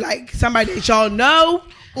it be like somebody that y'all know,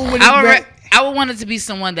 or would I would want it to be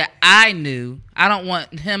someone that I knew. I don't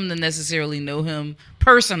want him to necessarily know him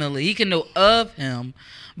personally. He can know of him,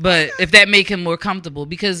 but if that make him more comfortable.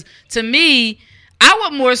 Because to me, I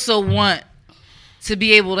would more so want to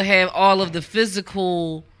be able to have all of the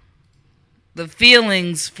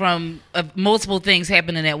feelings from multiple things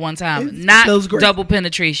happening at one time, not double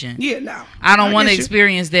penetration. Yeah, no. I don't want to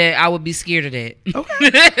experience that. I would be scared of that.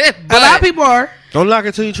 Okay. A lot of people are. Don't knock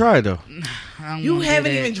it till you try it, though. You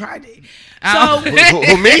haven't even tried it. So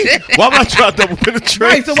me? Why am I trying to double penetrate?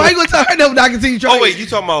 Right, so why you gonna tell her double knock until you try? Oh wait, you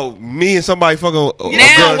talking about me and somebody fucking?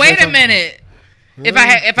 Now wait a minute. If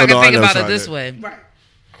I can think about it this way, right?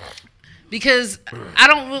 Because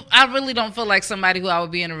I really don't feel like somebody who I would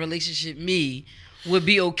be in a relationship would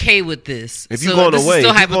be okay with this. If you're going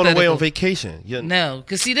away on vacation, no,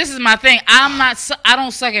 because see, this is my thing. I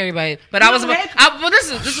don't suck everybody, but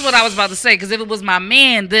this is what I was about to say. Because if it was my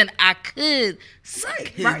man, then I could suck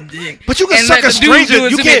his dick. But you can suck a stranger.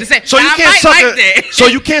 You can't. So you can't suck. So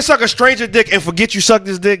you can't suck a stranger dick and forget you sucked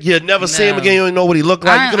his dick. You'll never see him again. You don't know what he looked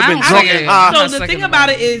like. You could have been drunk and high. So the thing about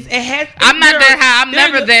it is, it has. I'm not that high. I'm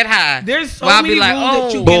never that high. There's so many rules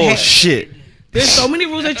that you can have. Bullshit. There's so many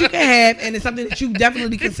rules that you can have, and it's something that you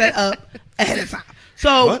definitely can set up ahead of time.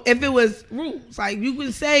 So if it was rules, like you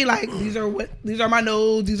can say, like these are my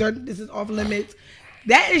no's, this is off limits.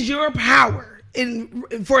 That is your power. And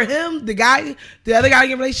for him, the other guy in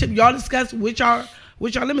your relationship, y'all discuss which our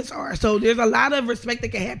limits are. So there's a lot of respect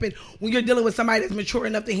that can happen when you're dealing with somebody that's mature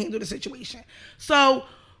enough to handle the situation. So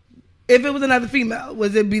if it was another female,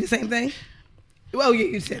 would it be the same thing? Well, yeah,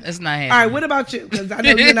 you said it's not happening. All right, what about you? Because I know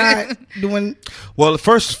you're not doing. Well,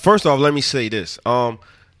 first off, let me say this: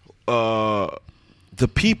 the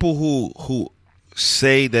people who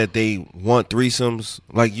say that they want threesomes,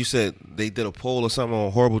 like you said, they did a poll or something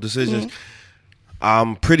on horrible decisions. Mm-hmm.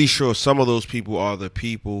 I'm pretty sure some of those people are the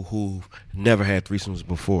people who never had threesomes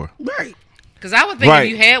before. Right. Because I would think if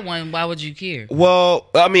you had one, why would you care? Well,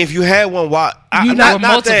 I mean, if you had one, why? Not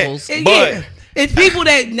multiples. That, but It's people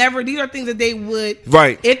that never. These are things that they would,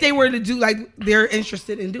 right? If they were to do, like they're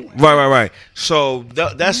interested in doing. Right. So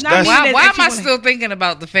that's why am I still thinking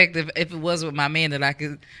about the fact that if it was with my man that I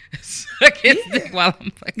could suck his dick while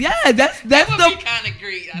I'm fucking? Yeah, that's that would be kind of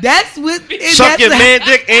great. That's what suck your man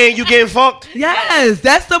dick and you getting fucked. Yes,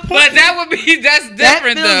 that's the point. But that's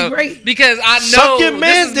different though, great. Because I know suck your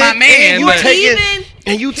man this is my man.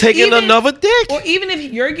 And you taking another dick. Or even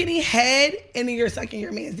if you're getting head and then you're sucking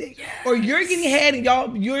your man's dick. Yes. Or you're getting head and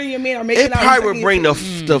you and your man are making out. It probably would bring the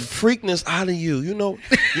freakness out of you. You know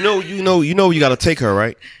you gotta take her,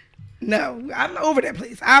 right? No, I'm over that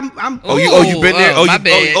place. I'm you been there?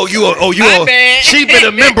 She been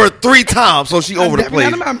a member 3 times, so she over the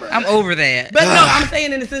place. I'm over that. But no, I'm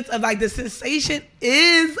saying in the sense of like the sensation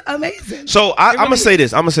is amazing. So I'm gonna say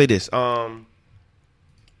this.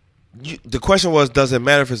 The question was, does it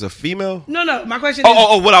matter if it's a female? No. My question is,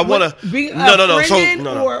 what I want to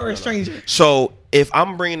no. Or a stranger. So if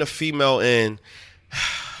I'm bringing a female in,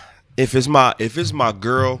 if it's my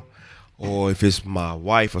girl, or if it's my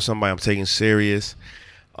wife or somebody I'm taking serious,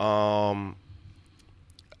 I'm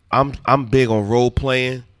big on role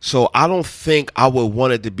playing. So I don't think I would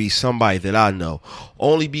want it to be somebody that I know,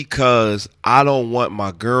 only because I don't want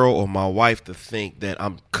my girl or my wife to think that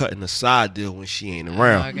I'm cutting a side deal when she ain't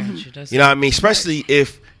around. I got you. You know what I mean? Especially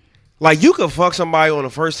if, like, you could fuck somebody on the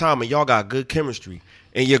first time and y'all got good chemistry,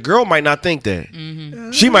 and your girl might not think that.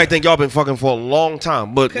 Mm-hmm. She might think y'all been fucking for a long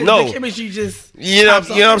time, but no. The chemistry just you know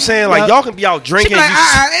what I'm saying? Like, y'all can be out drinking.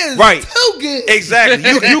 Like, right. Too good. Exactly.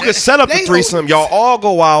 You can set up the threesome. Y'all all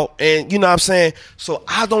go out, and you know what I'm saying? So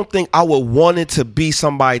I don't think I would want it to be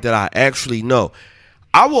somebody that I actually know.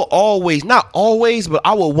 I will always, not always, but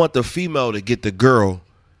I would want the female to get the girl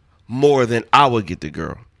more than I would get the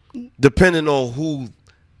girl, depending on who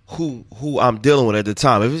I'm dealing with at the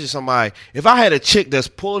time. If it's just somebody, if I had a chick that's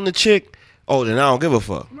pulling the chick, then I don't give a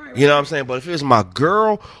fuck. Right. You know what I'm saying? But if it's my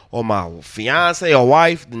girl or my fiance or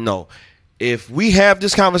wife, no. If we have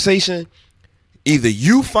this conversation, either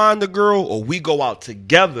you find the girl or we go out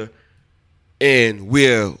together and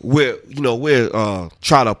we're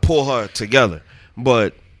try to pull her together.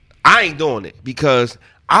 But I ain't doing it because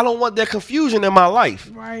I don't want that confusion in my life.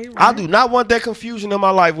 Right. I do not want that confusion in my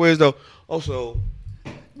life. Whereas though,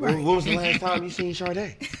 when was the last time you seen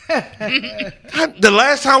Sade? The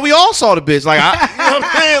last time we all saw the bitch. Like, you know what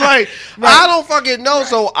I'm saying? Like, I don't fucking know. Right.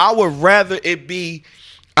 So I would rather it be,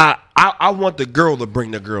 I want the girl to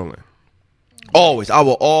bring the girl in. Always. I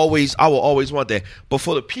will always want that. But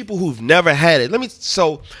for the people who've never had it,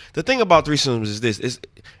 so the thing about threesomes is this,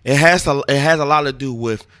 it has a lot to do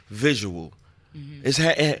with visual.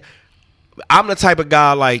 Mm-hmm. I'm the type of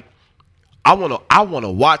guy, like, I want to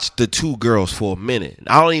watch the two girls for a minute.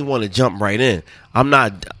 I don't even want to jump right in. I'm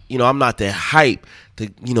not that hype to,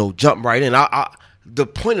 jump right in. The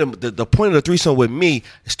point of the threesome with me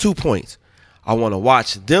is 2 points. I want to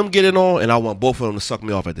watch them get it on, and I want both of them to suck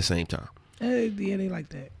me off at the same time. Yeah, they like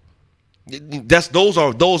that.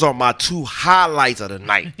 Those are my 2 highlights of the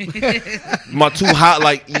night. My 2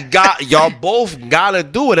 y'all both gotta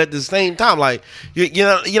do it at the same time. Like, you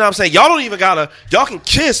know what I'm saying? Y'all don't even y'all can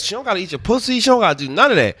kiss. She don't gotta eat your pussy. She don't gotta do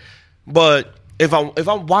none of that. But if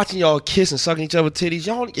I'm watching y'all kiss and sucking each other titties,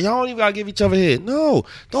 y'all don't even gotta give each other head. No,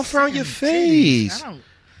 don't frown your face. You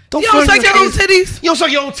don't suck your own titties. You don't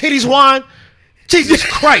suck your own titties, Juan. Jesus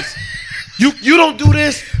Christ. You don't do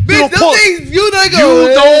this. You don't pull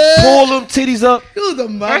them titties up.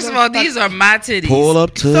 First of all, these are my titties. Pull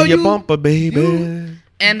up to your bumper, baby.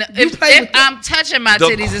 And if I'm touching my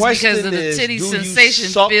titties, it's because of the titty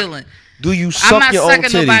sensation feeling. Do you suck your own titties? I'm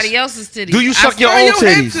not sucking nobody else's titties. Do you suck your own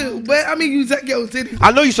titties? But I mean, you suck your own titties.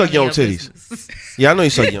 I know you suck your own titties. Yeah, I know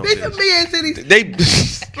you suck your own titties. Man titties. Get the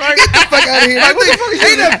fuck out of here. Like, what the fuck is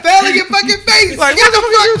they done fell in your fucking face. Like, what the fuck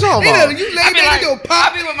are you talking about? You lay there and go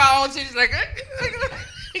pop. I be with my own titties like,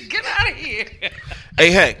 get out of here.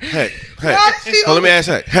 Hey, Heck. So let me ask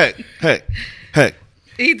Heck.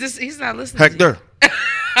 He's not listening. Hector,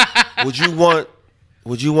 would you want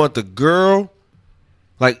the girl?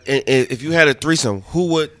 Like, if you had a threesome, who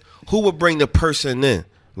would bring the person in?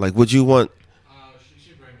 Like, would you want?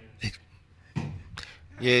 She bring me.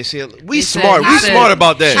 Yeah, see, we smart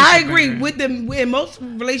about that. I agree with them. In most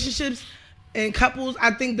relationships and couples,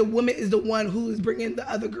 I think the woman is the one who is bringing the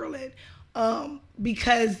other girl in,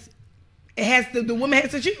 because the woman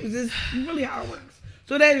has to choose. It's really how it works.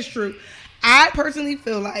 So that is true. I personally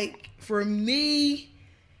feel like, for me,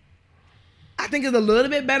 I think it's a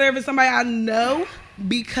little bit better if it's somebody I know,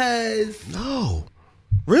 because... No.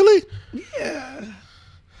 Really? Yeah.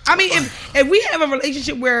 I mean, if we have a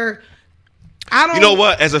relationship where I don't. You know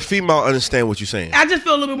what? As a female, I understand what you're saying. I just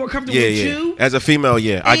feel a little bit more comfortable with you. As a female, I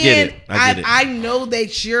get it. I get it. I know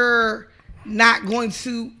that you're not going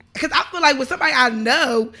to, because I feel like with somebody I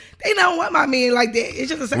know, they don't want my man like that. It's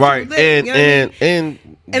just a sexual right, thing. And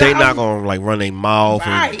they not gonna like run their mouth,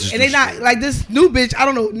 right? And they not like this new bitch. I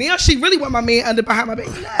don't know. Now she really want my man behind my back.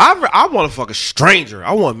 I want to fuck a stranger.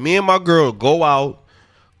 I want me and my girl to go out,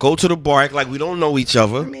 go to the bar, act like we don't know each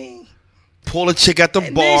other. Pull a chick at the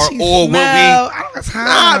bar, or when we I don't got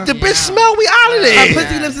time. the bitch smell, we out of there. My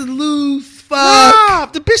pussy lips is loose. Fuck. Nah,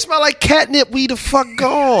 the bitch smell like catnip. We the fuck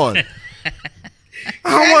gone.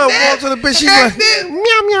 I want to walk to the bitch. She's like,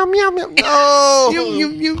 meow, meow, meow,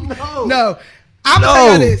 meow. No. I'm going to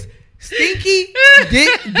tell you this. Stinky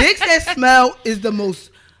dicks that smell is the most.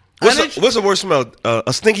 What's the worst smell?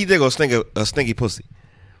 A stinky dick or a stinky pussy?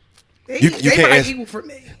 They can't probably equal for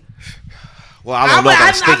me. Well, I don't know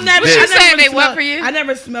about stinky dick. I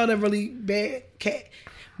never smelled a really bad cat.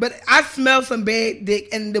 But I smelled some bad dick.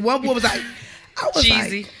 And the one boy was like, I was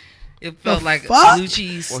cheesy. Like, it felt like blue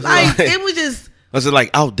cheese. Like, it was just. Was it like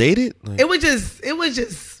outdated? It was just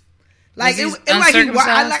like it like he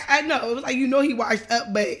I know it was like he washed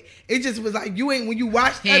up, but it just was like you ain't when you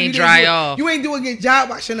washed up, ain't dry off. You ain't doing a good job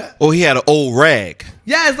washing up. Or he had an old rag.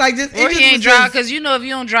 Yeah, it's like just or he ain't dry because if you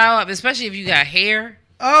don't dry up, especially if you got hair.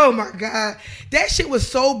 Oh my god, that shit was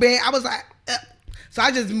so bad. I was like, so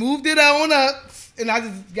I just moved it on up and I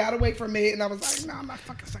just got away from it and I was like, nah, I'm not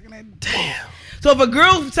fucking sucking that. Damn. So if a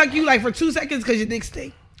girl suck you like for 2 seconds because your dick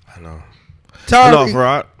stink. I know. Sorry. No,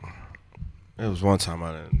 bro. It was one time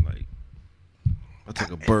I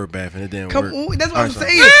took a bird bath and it didn't work. On, that's what I'm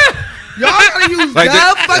saying. Y'all gotta use fucking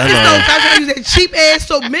soap. Stop trying to use that cheap ass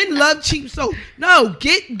soap. Men love cheap soap. No,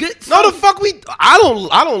 get good soap. No, the fuck I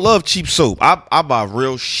don't love cheap soap. I buy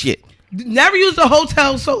real shit. Never use the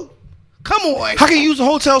hotel soap. Come on. How can you use a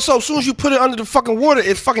hotel soap? As soon as you put it under the fucking water,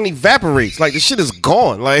 it fucking evaporates. Like the shit is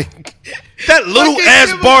gone. Like that little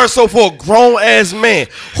ass bar soap for a grown ass man.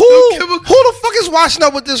 Who the fuck is washing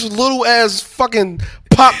up with this little ass fucking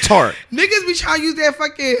Pop-Tart? Niggas be trying to use that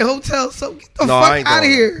fucking hotel soap. Get the fuck out of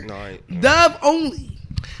here. No, I ain't. Dove only.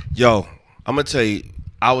 Yo, I'm gonna tell you,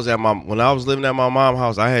 when I was living at my mom's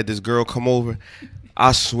house, I had this girl come over.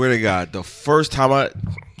 I swear to God, the first time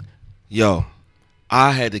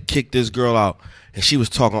I had to kick this girl out, and she was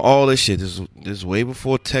talking all this shit. This is way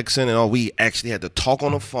before texting and all. We actually had to talk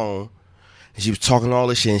on the phone, and she was talking all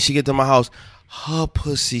this shit. And she get to my house, her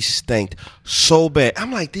pussy stank so bad.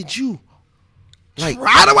 I'm like, did you try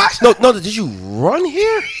to watch? No. Did you run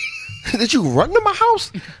here? Did you run to my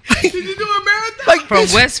house? Like, did you do a marathon? Like, from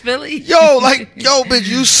bitch, West Philly? Yo, bitch,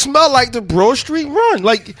 you smell like the Broad Street Run.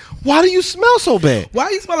 Like, why do you smell so bad? Why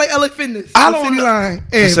you smell like LA Fitness? I don't know.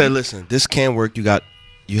 I said, listen, this can't work.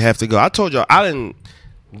 You have to go. I told y'all, I didn't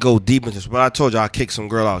go deep into this, but I told y'all I kicked some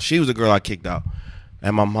girl out. She was the girl I kicked out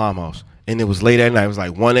at my mom's house. And it was late at night. It was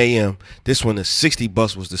like 1 a.m. This one, the 60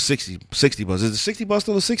 bus was the 60 bus. Is the 60 bus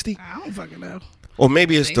still a 60? I don't fucking know. Or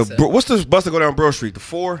maybe it's what's the bus to go down Broad Street? The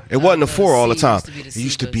 4? It wasn't the 4 all the time. It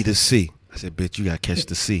used to be the C. I said, bitch, you got to catch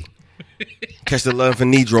the C. Catch the 11 for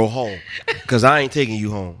Negro home. Because I ain't taking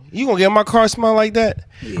you home. You going to get my car smell like that?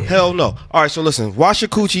 Yeah. Hell no. All right, so listen. Wash your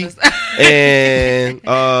coochie and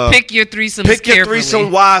pick your threesomes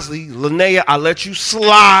threesome wisely. Linnea, I let you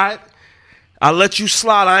slide.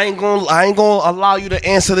 I ain't gonna allow you to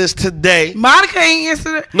answer this today. Monica ain't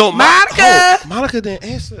answered it. No, Monica didn't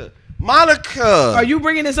answer. Monica, are you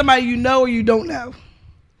bringing in somebody you know or you don't know?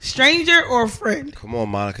 Stranger or a friend? Come on,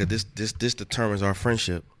 Monica. This determines our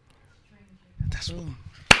friendship. That's what.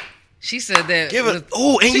 She said that. Give it.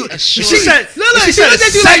 Oh, and you. She said. She said it.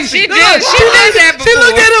 She did that before. She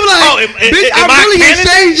looked at him like, bitch, I'm really a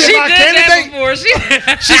stranger. She did that before.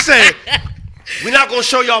 She said, we're not gonna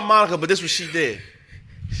show y'all Monica, but this is what she did.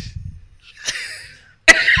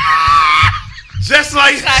 Just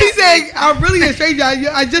like she said, I'm really a stranger.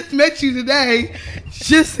 I just met you today,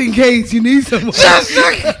 just in case you need someone.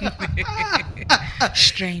 Stranger.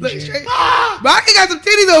 Monica got some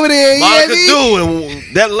titties over there. Monica do,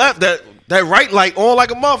 and that left, that right light on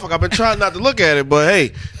like a motherfucker. I've been trying not to look at it, but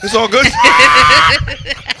hey, it's all good.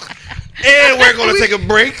 And we're gonna take a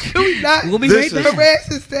break. We'll be right back.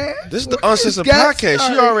 This is the Uncensored Podcast.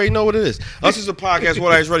 You already know what it is. Uncensored Podcast,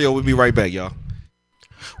 Wooderice Radio. We'll be right back, y'all.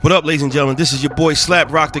 What up, ladies and gentlemen? This is your boy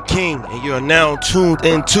Slap Rock the King, and you are now tuned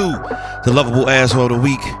into the lovable asshole of the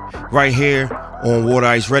week right here on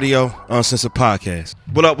Wooderice Radio, Uncensored Podcast.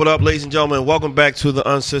 What up, ladies and gentlemen? Welcome back to the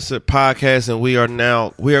Uncensored Podcast, and we are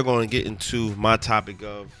going to get into my topic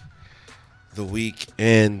of the week,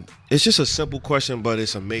 and it's just a simple question, but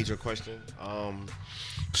it's a major question.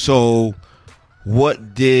 So,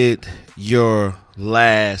 what did your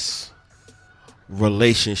last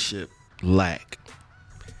relationship lack?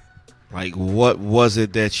 Like, what was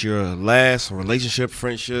it that your last relationship,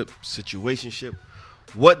 friendship, situationship,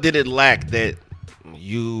 what did it lack that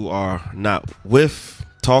you are not with,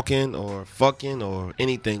 talking, or fucking, or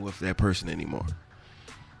anything with that person anymore?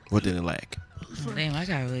 What did it lack? Damn, I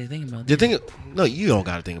gotta really think about that. No, you don't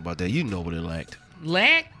gotta think about that. You know what it lacked.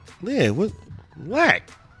 Lack? Yeah, what lack?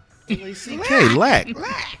 L-A-C-K, lack.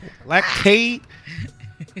 Lactate.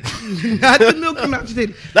 Not the milk coming out your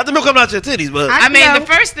titties. Not the milk coming out your titties, but I mean, the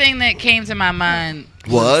first thing that came to my mind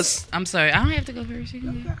was. I'm sorry, I don't have to go first. You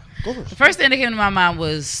can go first. The first thing that came to my mind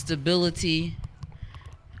was stability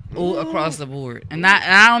across the board, and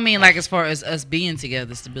I don't mean like as far as us being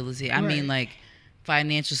together, stability. I mean like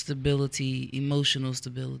financial stability, emotional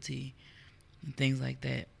stability, and things like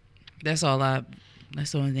that. That's the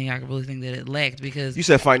only thing I can really think that it lacked, because you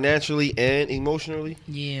said financially and emotionally.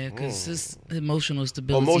 Yeah, because this emotional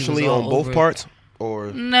stability. Emotionally was all on both over. parts,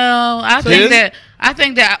 or no? I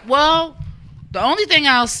think that. Well, the only thing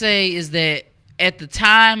I'll say is that at the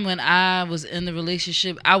time when I was in the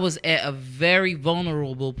relationship, I was at a very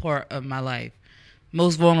vulnerable part of my life.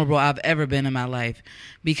 Most vulnerable I've ever been in my life,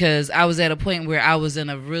 because I was at a point where I was in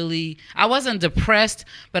I wasn't depressed,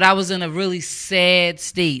 but I was in a really sad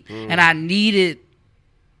state, and I needed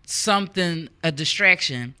something, a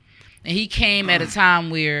distraction. And he came at a time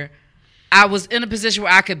where I was in a position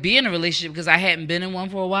where I could be in a relationship, because I hadn't been in one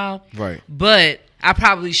for a while. Right. But I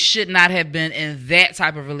probably should not have been in that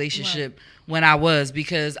type of relationship when I was,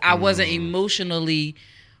 because I wasn't emotionally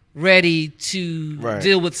ready to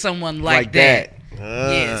deal with someone like that.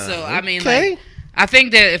 Yeah, so I mean, like, I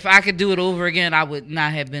think that if I could do it over again, I would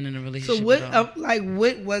not have been in a relationship. So what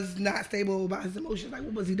was not stable about his emotions? Like,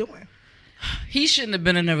 what was he doing? He shouldn't have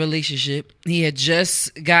been in a relationship. He had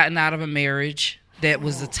just gotten out of a marriage that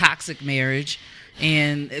was a toxic marriage,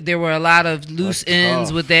 and there were a lot of loose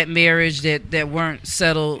ends with that marriage that weren't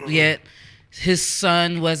settled yet. His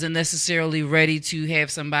son wasn't necessarily ready to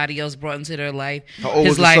have somebody else brought into their life. How old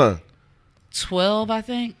was his son? 12, I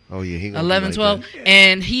think. Oh, yeah. He 11, like 12. That.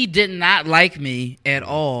 And he did not like me at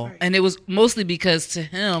all. And it was mostly because to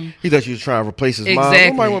him... He thought you was trying to replace his mom.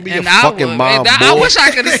 Exactly. Nobody want to be your fucking mom, I wish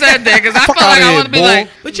I could have said that, because I felt like I want to be like...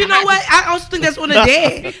 But you know what? I also think that's on the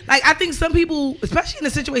dad. Like, I think some people, especially in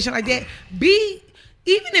a situation like that,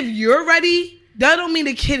 even if you're ready, that don't mean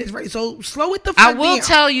the kid is ready. So slow it the fuck down. I will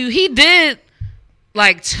tell you, he did...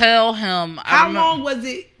 Like, tell him. How long was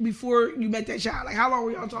it before you met that child? Like, how long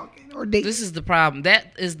were y'all talking or dating? This is the problem.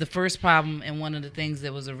 That is the first problem, and one of the things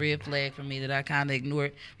that was a red flag for me that I kind of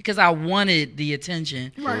ignored, because I wanted the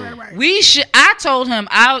attention. Right. I told him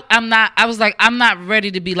I'm not ready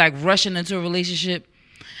to be like rushing into a relationship.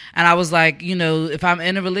 And I was like, you know, if I'm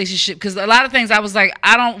in a relationship, because a lot of things I was like,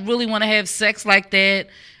 I don't really want to have sex like that.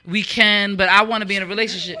 We can, but I want to be in a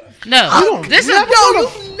relationship. No, this is never want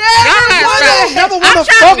I'm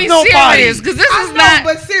trying to be serious, because this is not.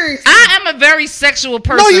 But serious, I am a very sexual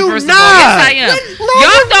person. No, you first not. of all, yes, I am.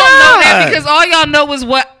 Y'all don't know that, not. because all y'all know is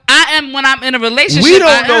what I am when I'm in a relationship. We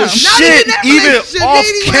don't know shit even off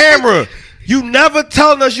camera. You never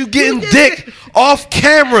telling us you getting dick off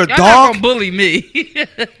camera, Y'all dog. not gonna bully me.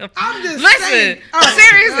 I'm just Listen, saying.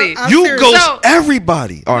 Seriously. You serious. ghost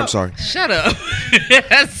everybody. Oh, I'm sorry. Shut up.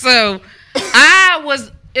 So I'm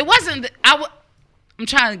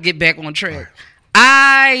trying to get back on track.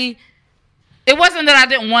 It wasn't that I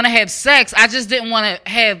didn't want to have sex. I just didn't want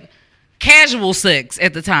to have casual sex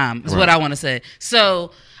at the time, is what I want to say.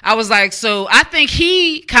 So I was like, so I think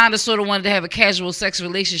he kind of sort of wanted to have a casual sex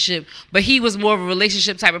relationship, but he was more of a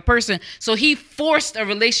relationship type of person. So he forced a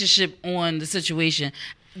relationship on the situation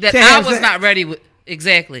that I was not ready with.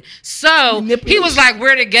 Exactly. So he was like,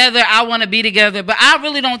 we're together. I want to be together. But I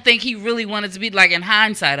really don't think he really wanted to be, like, in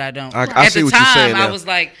hindsight, I don't. I see what you're saying now. I was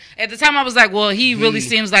like, well, he really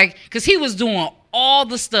seems like, because he was doing all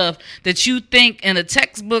the stuff that you think in a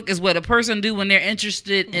textbook is what a person do when they're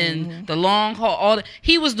interested in the long haul.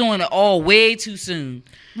 He was doing it all way too soon.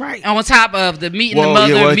 Right. On top of the meeting the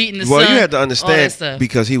mother, meeting the son. Well, you had to understand,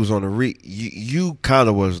 because he was on the you kind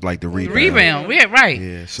of was like the rebound. Yeah, right.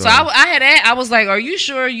 Yeah, so I was like, are you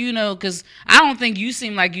sure, you know, because I don't think you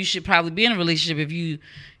seem like you should probably be in a relationship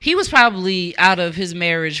he was probably out of his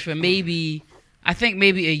marriage for maybe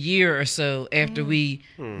a year or so after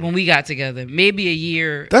when we got together. Maybe a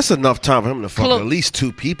year. That's enough time for him to fuck at least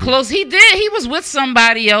two people. Close. He did. He was with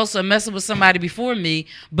somebody else or messing with somebody before me,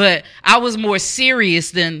 but I was more serious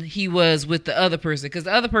than he was with the other person, because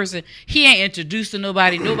the other person, he ain't introduced to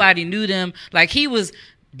nobody. Nobody knew them. Like, he was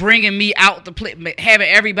bringing me out the place, having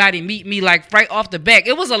everybody meet me, like, right off the back.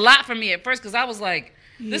 It was a lot for me at first, because I was like,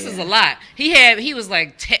 This is a lot. He was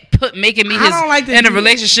like making me in a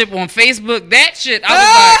relationship on Facebook. That shit,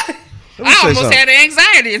 I was like, I almost had an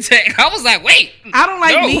anxiety attack. I was like, wait. I don't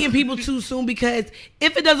like meeting people too soon because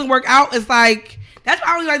if it doesn't work out, it's like, that's why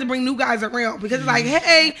I always like to bring new guys around because it's like,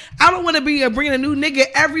 hey, I don't want to be bringing a new nigga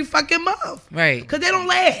every fucking month. Right. Because they don't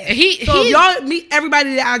last. So if y'all meet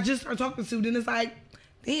everybody that I just started talking to, then it's like,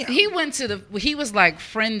 damn. He was like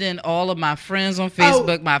friending all of my friends on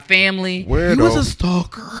Facebook, my family. Weirdo. He was a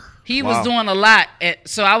stalker. He was doing a lot.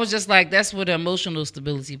 So I was just like, that's where the emotional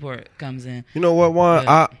stability part comes in. You know what, Juan?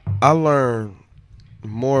 I learned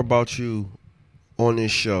more about you on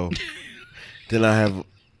this show than I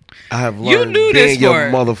have learned being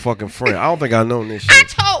your motherfucking friend. I don't think I know this shit. I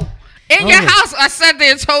told in your house. I sat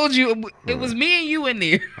there and told you it was me and you in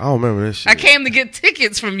there. I don't remember this shit. I came to get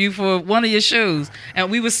tickets from you for one of your shows,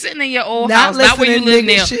 and we were sitting in your old house, not where you live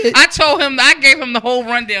now. Shit. I gave him the whole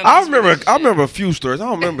rundown. I remember a few stories. I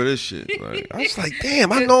don't remember this shit. Like, I was like,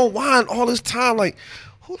 damn, I know Juan all this time. Like,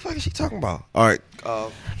 who the fuck is she talking about? All right.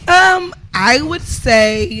 I would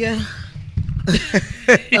say. Come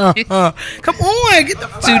on, get the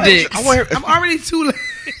fuck. Two dicks. I'm already too late.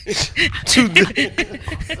 Two dicks.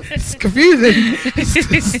 It's confusing.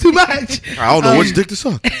 It's too much. I don't know which dick to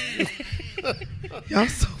suck. Y'all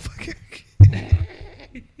so fucking.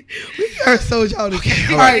 We are so childish.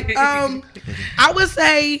 Okay, all right. I would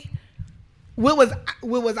say, what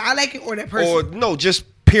was I liking or that person? Or no, just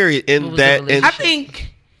period. In that, I think.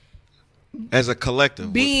 As a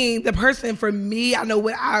collective, being the person for me, I know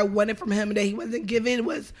what I wanted from him and that he wasn't giving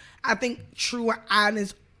was, I think, true and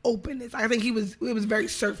honest openness. I think it was very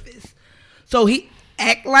surface. So he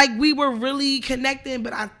act like we were really connecting,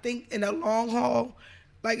 but I think in the long haul,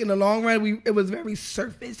 like in the long run, it was very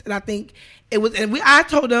surface. And I think it was, I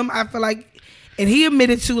told him, I feel like, and he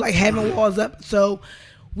admitted to like having walls up, so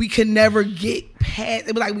we could never get past.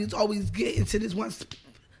 It was like we was always getting to this one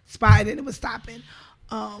spot and it was stopping.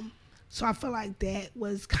 So I feel like that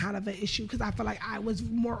was kind of an issue because I feel like I was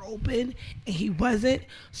more open and he wasn't.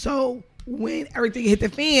 So when everything hit the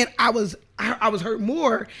fan, I was hurt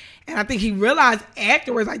more. And I think he realized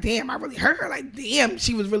afterwards, like, damn, I really hurt her. Like, damn,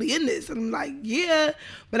 she was really in this. And I'm like, yeah.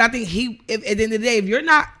 But I think at the end of the day, if you're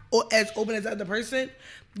not as open as the other person,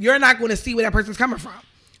 you're not going to see where that person's coming from.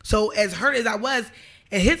 So as hurt as I was,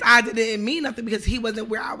 in his eyes, it didn't mean nothing because he wasn't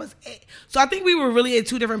where I was at. So I think we were really in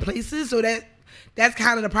two different places. So that's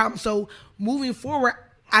kind of the problem. So moving forward,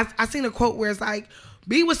 I seen a quote where it's like,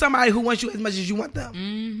 be with somebody who wants you as much as you want them.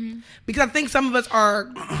 Mm-hmm. Because I think some of us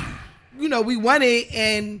are, we want it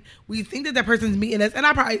and we think that person's meeting us. And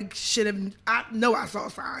I probably should have, I know I saw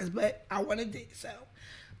signs, but I wanted it. So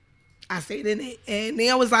I stayed in it. And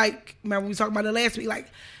then I was like, remember we talked about it last week,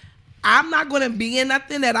 like, I'm not going to be in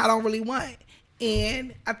nothing that I don't really want.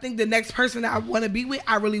 And I think the next person that I want to be with,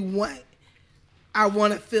 I really want. I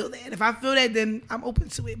want to feel that. And if I feel that, then I'm open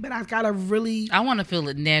to it. But I gotta really. I want to feel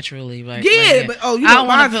it naturally, right? Yeah, but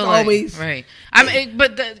mine's always right. I mean,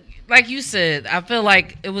 but like you said, I feel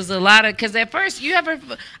like it was a lot of because at first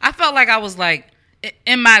I felt like I was like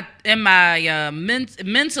in my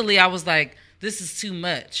mentally I was like this is too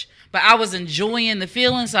much, but I was enjoying the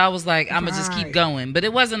feeling, so I was like I'm gonna just keep going. But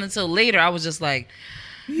it wasn't until later I was just like.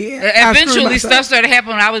 Yeah, eventually stuff started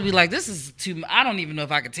happening. I would be like, "This is too. I don't even know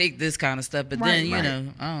if I could take this kind of stuff." But then, I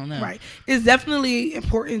don't know. Right. It's definitely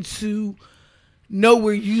important to know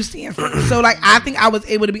where you stand for. So, like, I think I was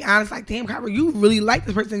able to be honest. Like, damn, Kyra, you really like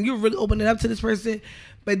this person. You really opening up to this person.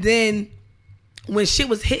 But then, when shit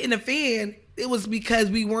was hitting the fan, it was because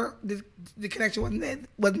we weren't. The connection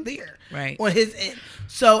wasn't there. Right. On his end.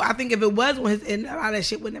 So I think if it was on his end, a lot of that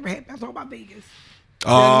shit would never happen. I'm talking about Vegas.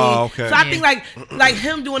 Oh, okay. So I think like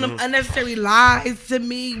him doing them unnecessary lies to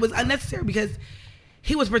me was unnecessary because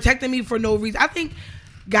he was protecting me for no reason. I think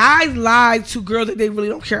guys lie to girls that they really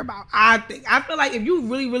don't care about. I feel like if you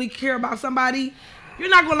really, really care about somebody, you're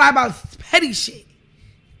not gonna lie about petty shit.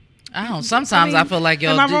 I don't. Sometimes I feel like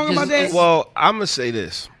am I wrong about that? Well, I'm gonna say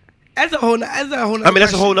this. That's a whole nother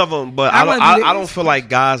that's a whole nother one. But I don't feel like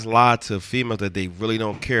guys lie to females that they really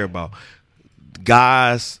don't care about.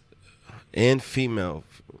 Guys and female,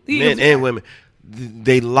 men and women,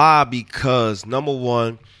 they lie because number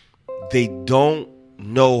one, they don't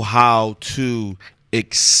know how to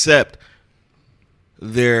accept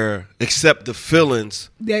the feelings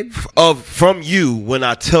from you when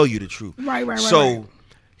I tell you the truth. Right. So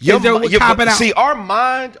see, our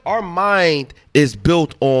mind is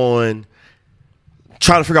built on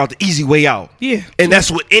trying to figure out the easy way out. Yeah, and that's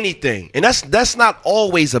with anything, and that's not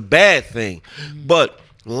always a bad thing, but.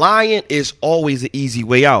 Lying is always the easy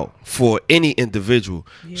way out for any individual.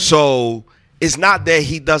 Yeah. So it's not that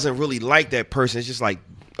he doesn't really like that person. It's just like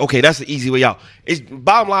okay, that's the easy way out.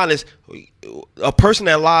 Bottom line is, a person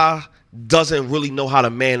that lies doesn't really know how to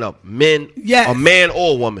man up. A man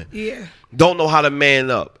or a woman, don't know how to man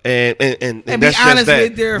up, and that's just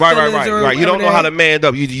that. Right. You don't know how to man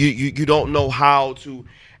up. You don't know how to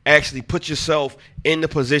actually put yourself in the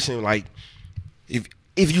position, like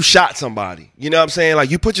if you shot somebody, you know what I'm saying?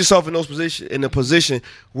 Like, you put yourself in the position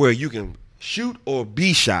where you can shoot or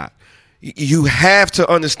be shot. You have to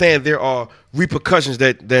understand there are repercussions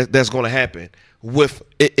that's going to happen with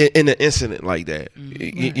in an incident like that.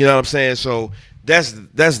 You know what I'm saying? So that's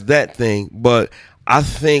that thing. But I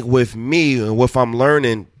think with me and what I'm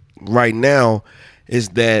learning right now is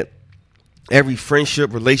that every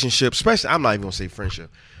friendship, relationship, especially, I'm not even going to say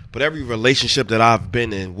friendship, but every relationship that I've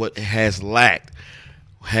been in, what it has lacked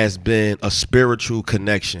has been a spiritual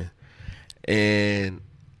connection. And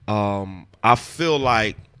I feel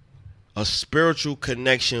like a spiritual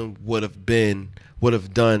connection would have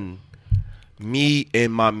done me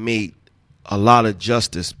and my mate a lot of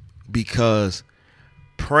justice, because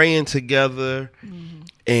praying together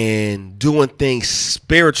and doing things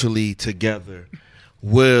spiritually together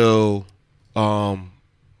will help.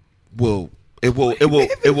 I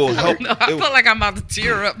feel like I'm about to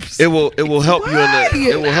tear up. It will help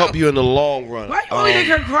you in the long run. Why you always make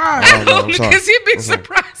her cry? I know, because he'd be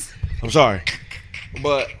surprised. I'm sorry,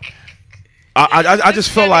 but I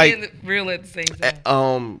just feel like real at the same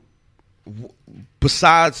time.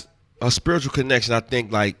 Besides a spiritual connection, I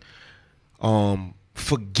think like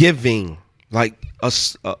forgiving, like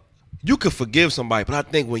you could forgive somebody, but I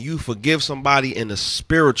think when you forgive somebody in a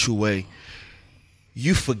spiritual way,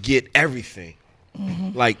 you forget everything.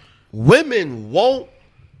 Like, women won't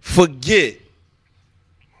forget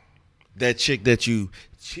that chick that you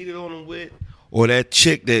cheated on them with, or that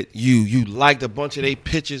chick that you liked a bunch of their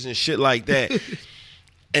pictures and shit like that.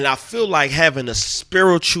 And I feel like having a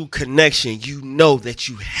spiritual connection, you know that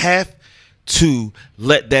you have to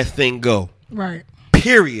let that thing go. Right.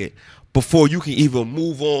 Period. Before you can even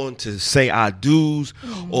move on to say I do's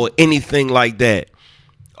or anything like that.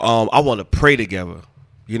 I want to pray together.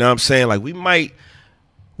 You know what I'm saying? Like, we might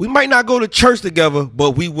not go to church together,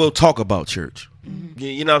 but we will talk about church.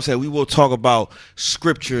 You know what I'm saying? We will talk about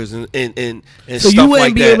scriptures and so stuff like that. So you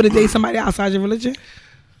wouldn't be able to date somebody outside your religion?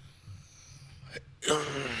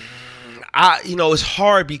 It's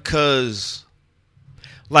hard because,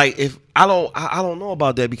 like, if I don't know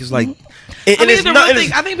about that, because, like, I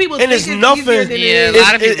think people think it's nothing.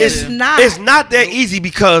 It's not that easy,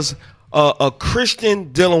 because a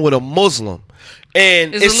Christian dealing with a Muslim.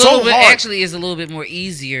 And it's so hard. Actually, is a little bit more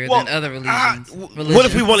easier than other religions. What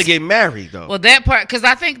if we want to get married, though? Well, that part, because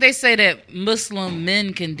I think they say that Muslim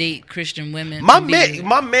men can date Christian women. My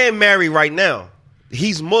man married right now.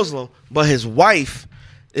 He's Muslim, but his wife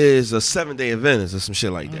is a 7-day Adventist or some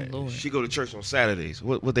shit like that. Lord. She go to church on Saturdays.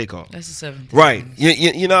 What they call? That's a 7th. Right.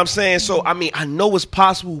 You know what I'm saying? So, I mean, I know it's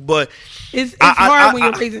possible, but it's hard when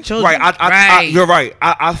you're raising children. Right. You're right.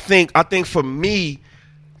 I think for me,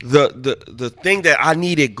 the thing that I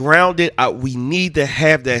needed grounded, we need to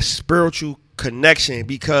have that spiritual connection,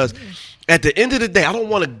 because at the end of the day, I don't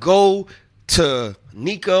want to go to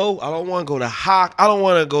Nico. I don't want to go to Hawk. I don't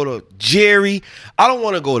want to go to Jerry. I don't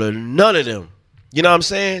want to go to none of them. You know what I'm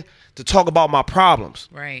saying? To talk about my problems.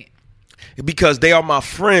 Right. Because they are my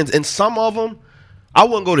friends. And some of them, I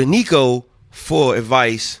wouldn't go to Nico for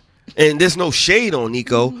advice. And there's no shade on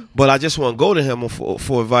Nico, but I just want to go to him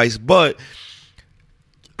for advice. But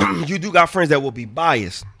you do got friends that will be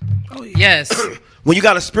biased. Oh, yes. When you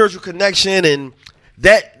got a spiritual connection and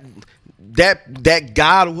that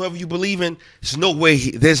God or whoever you believe in, there's no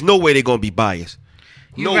way they're going to be biased.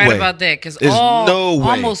 You're right about that, because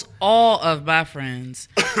almost all of my friends,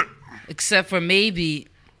 except for maybe,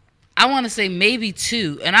 I want to say maybe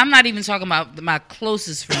 2, and I'm not even talking about my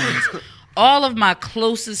closest friends. All of my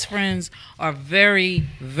closest friends are very,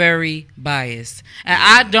 very biased. And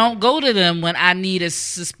I don't go to them when I need a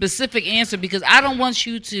specific answer, because I don't want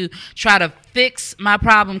you to try to fix my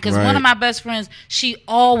problem. Because one of my best friends, she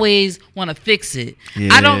always want to fix it.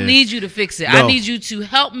 Yeah. I don't need you to fix it. No. I need you to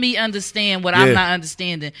help me understand what I'm not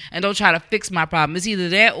understanding, and don't try to fix my problem. It's either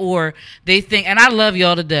that or they think, and I love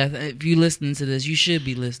y'all to death. If you're listening to this, you should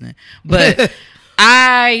be listening. But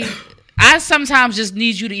I sometimes just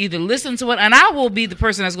need you to either listen to it, and I will be the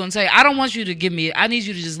person that's going to tell you, I don't want you to give me, I need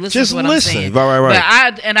you to just listen to what I'm saying. Right.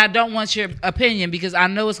 But I don't want your opinion because I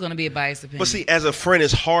know it's going to be a biased opinion. But see, as a friend,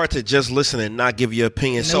 it's hard to just listen and not give your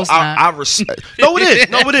opinion. No, so I respect. No, it is.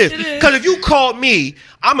 No, it is. Because if you call me,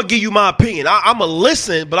 I'm going to give you my opinion. I'm going to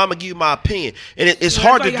listen, but I'm going to give you my opinion. And it's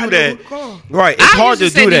hard to do that. Right. It's hard to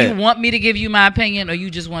do that. Do you want me to give you my opinion or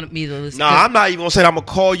you just want me to listen? No, I'm not even going to say that. I'm going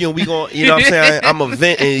to call you and we going to, you know what I'm saying? I'm going to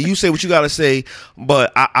vent and you say what you got to say.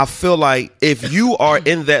 But I feel like if you are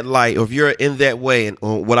in that light or if you're in that way, and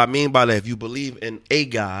what I mean by that, if you believe in a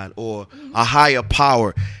God or a higher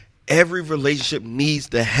power, every relationship needs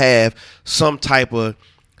to have some type of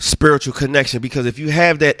spiritual connection, because if you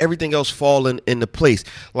have that, everything else falling into place.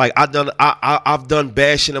 Like I've done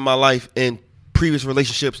bad shit in my life in previous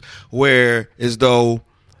relationships where as though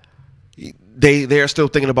they're still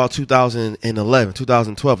thinking about 2011,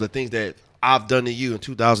 2012, the things that I've done to you in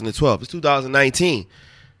 2012. It's 2019.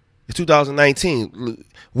 It's 2019.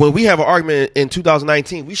 When we have an argument in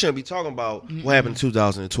 2019, we shouldn't be talking about what happened in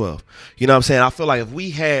 2012. You know what I'm saying? I feel like if we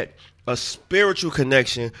had a spiritual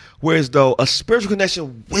connection, whereas though a spiritual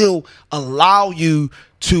connection will allow you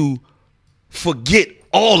to forget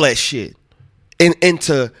all that shit and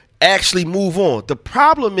to actually move on. The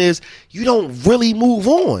problem is you don't really move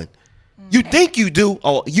on. You think you do,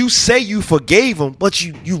 or you say you forgave them, but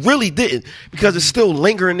you really didn't, because it's still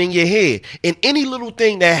lingering in your head. And any little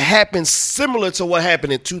thing that happens similar to what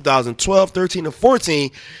happened in 2012, 13, and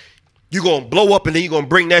 14, you're going to blow up and then you're going to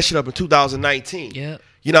bring that shit up in 2019. Yeah.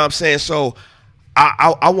 You know what I'm saying? So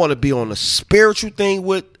I want to be on a spiritual thing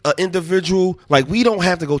with an individual. Like, we don't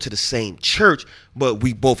have to go to the same church, but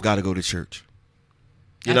we both got to go to church.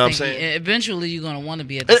 You know what I'm saying? Eventually, you're gonna want to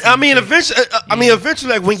be at the same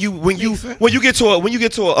eventually, like when you get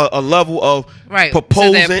to a level of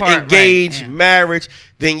proposing, engaged, marriage,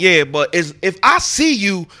 then yeah. But if I see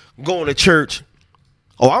you going to church,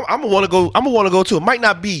 I'm gonna want to go. I'm gonna want to go to. It might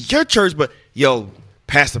not be your church, but yo,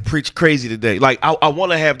 pastor preached crazy today. Like I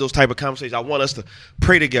want to have those type of conversations. I want us to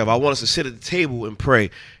pray together. I want us to sit at the table and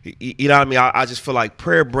pray. You know what I mean? I just feel like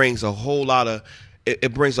prayer brings a whole lot of.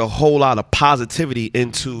 It brings a whole lot of positivity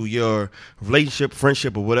into your relationship,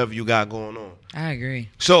 friendship, or whatever you got going on. I agree.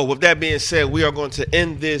 So with that being said, we are going to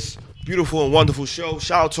end this beautiful and wonderful show.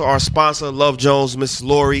 Shout out to our sponsor, Love Jones, Miss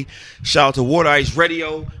Lori. Shout out to Wooderice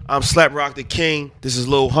Radio. I'm Slap Rock the King. This is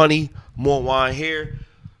Lil Honey. More wine here.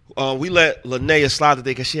 We let Linnea slide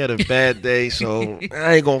today because she had a bad day, so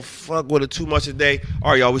I ain't going to fuck with her too much today.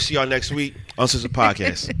 All right, y'all. We see y'all next week on Uncensored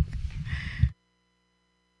Podcast.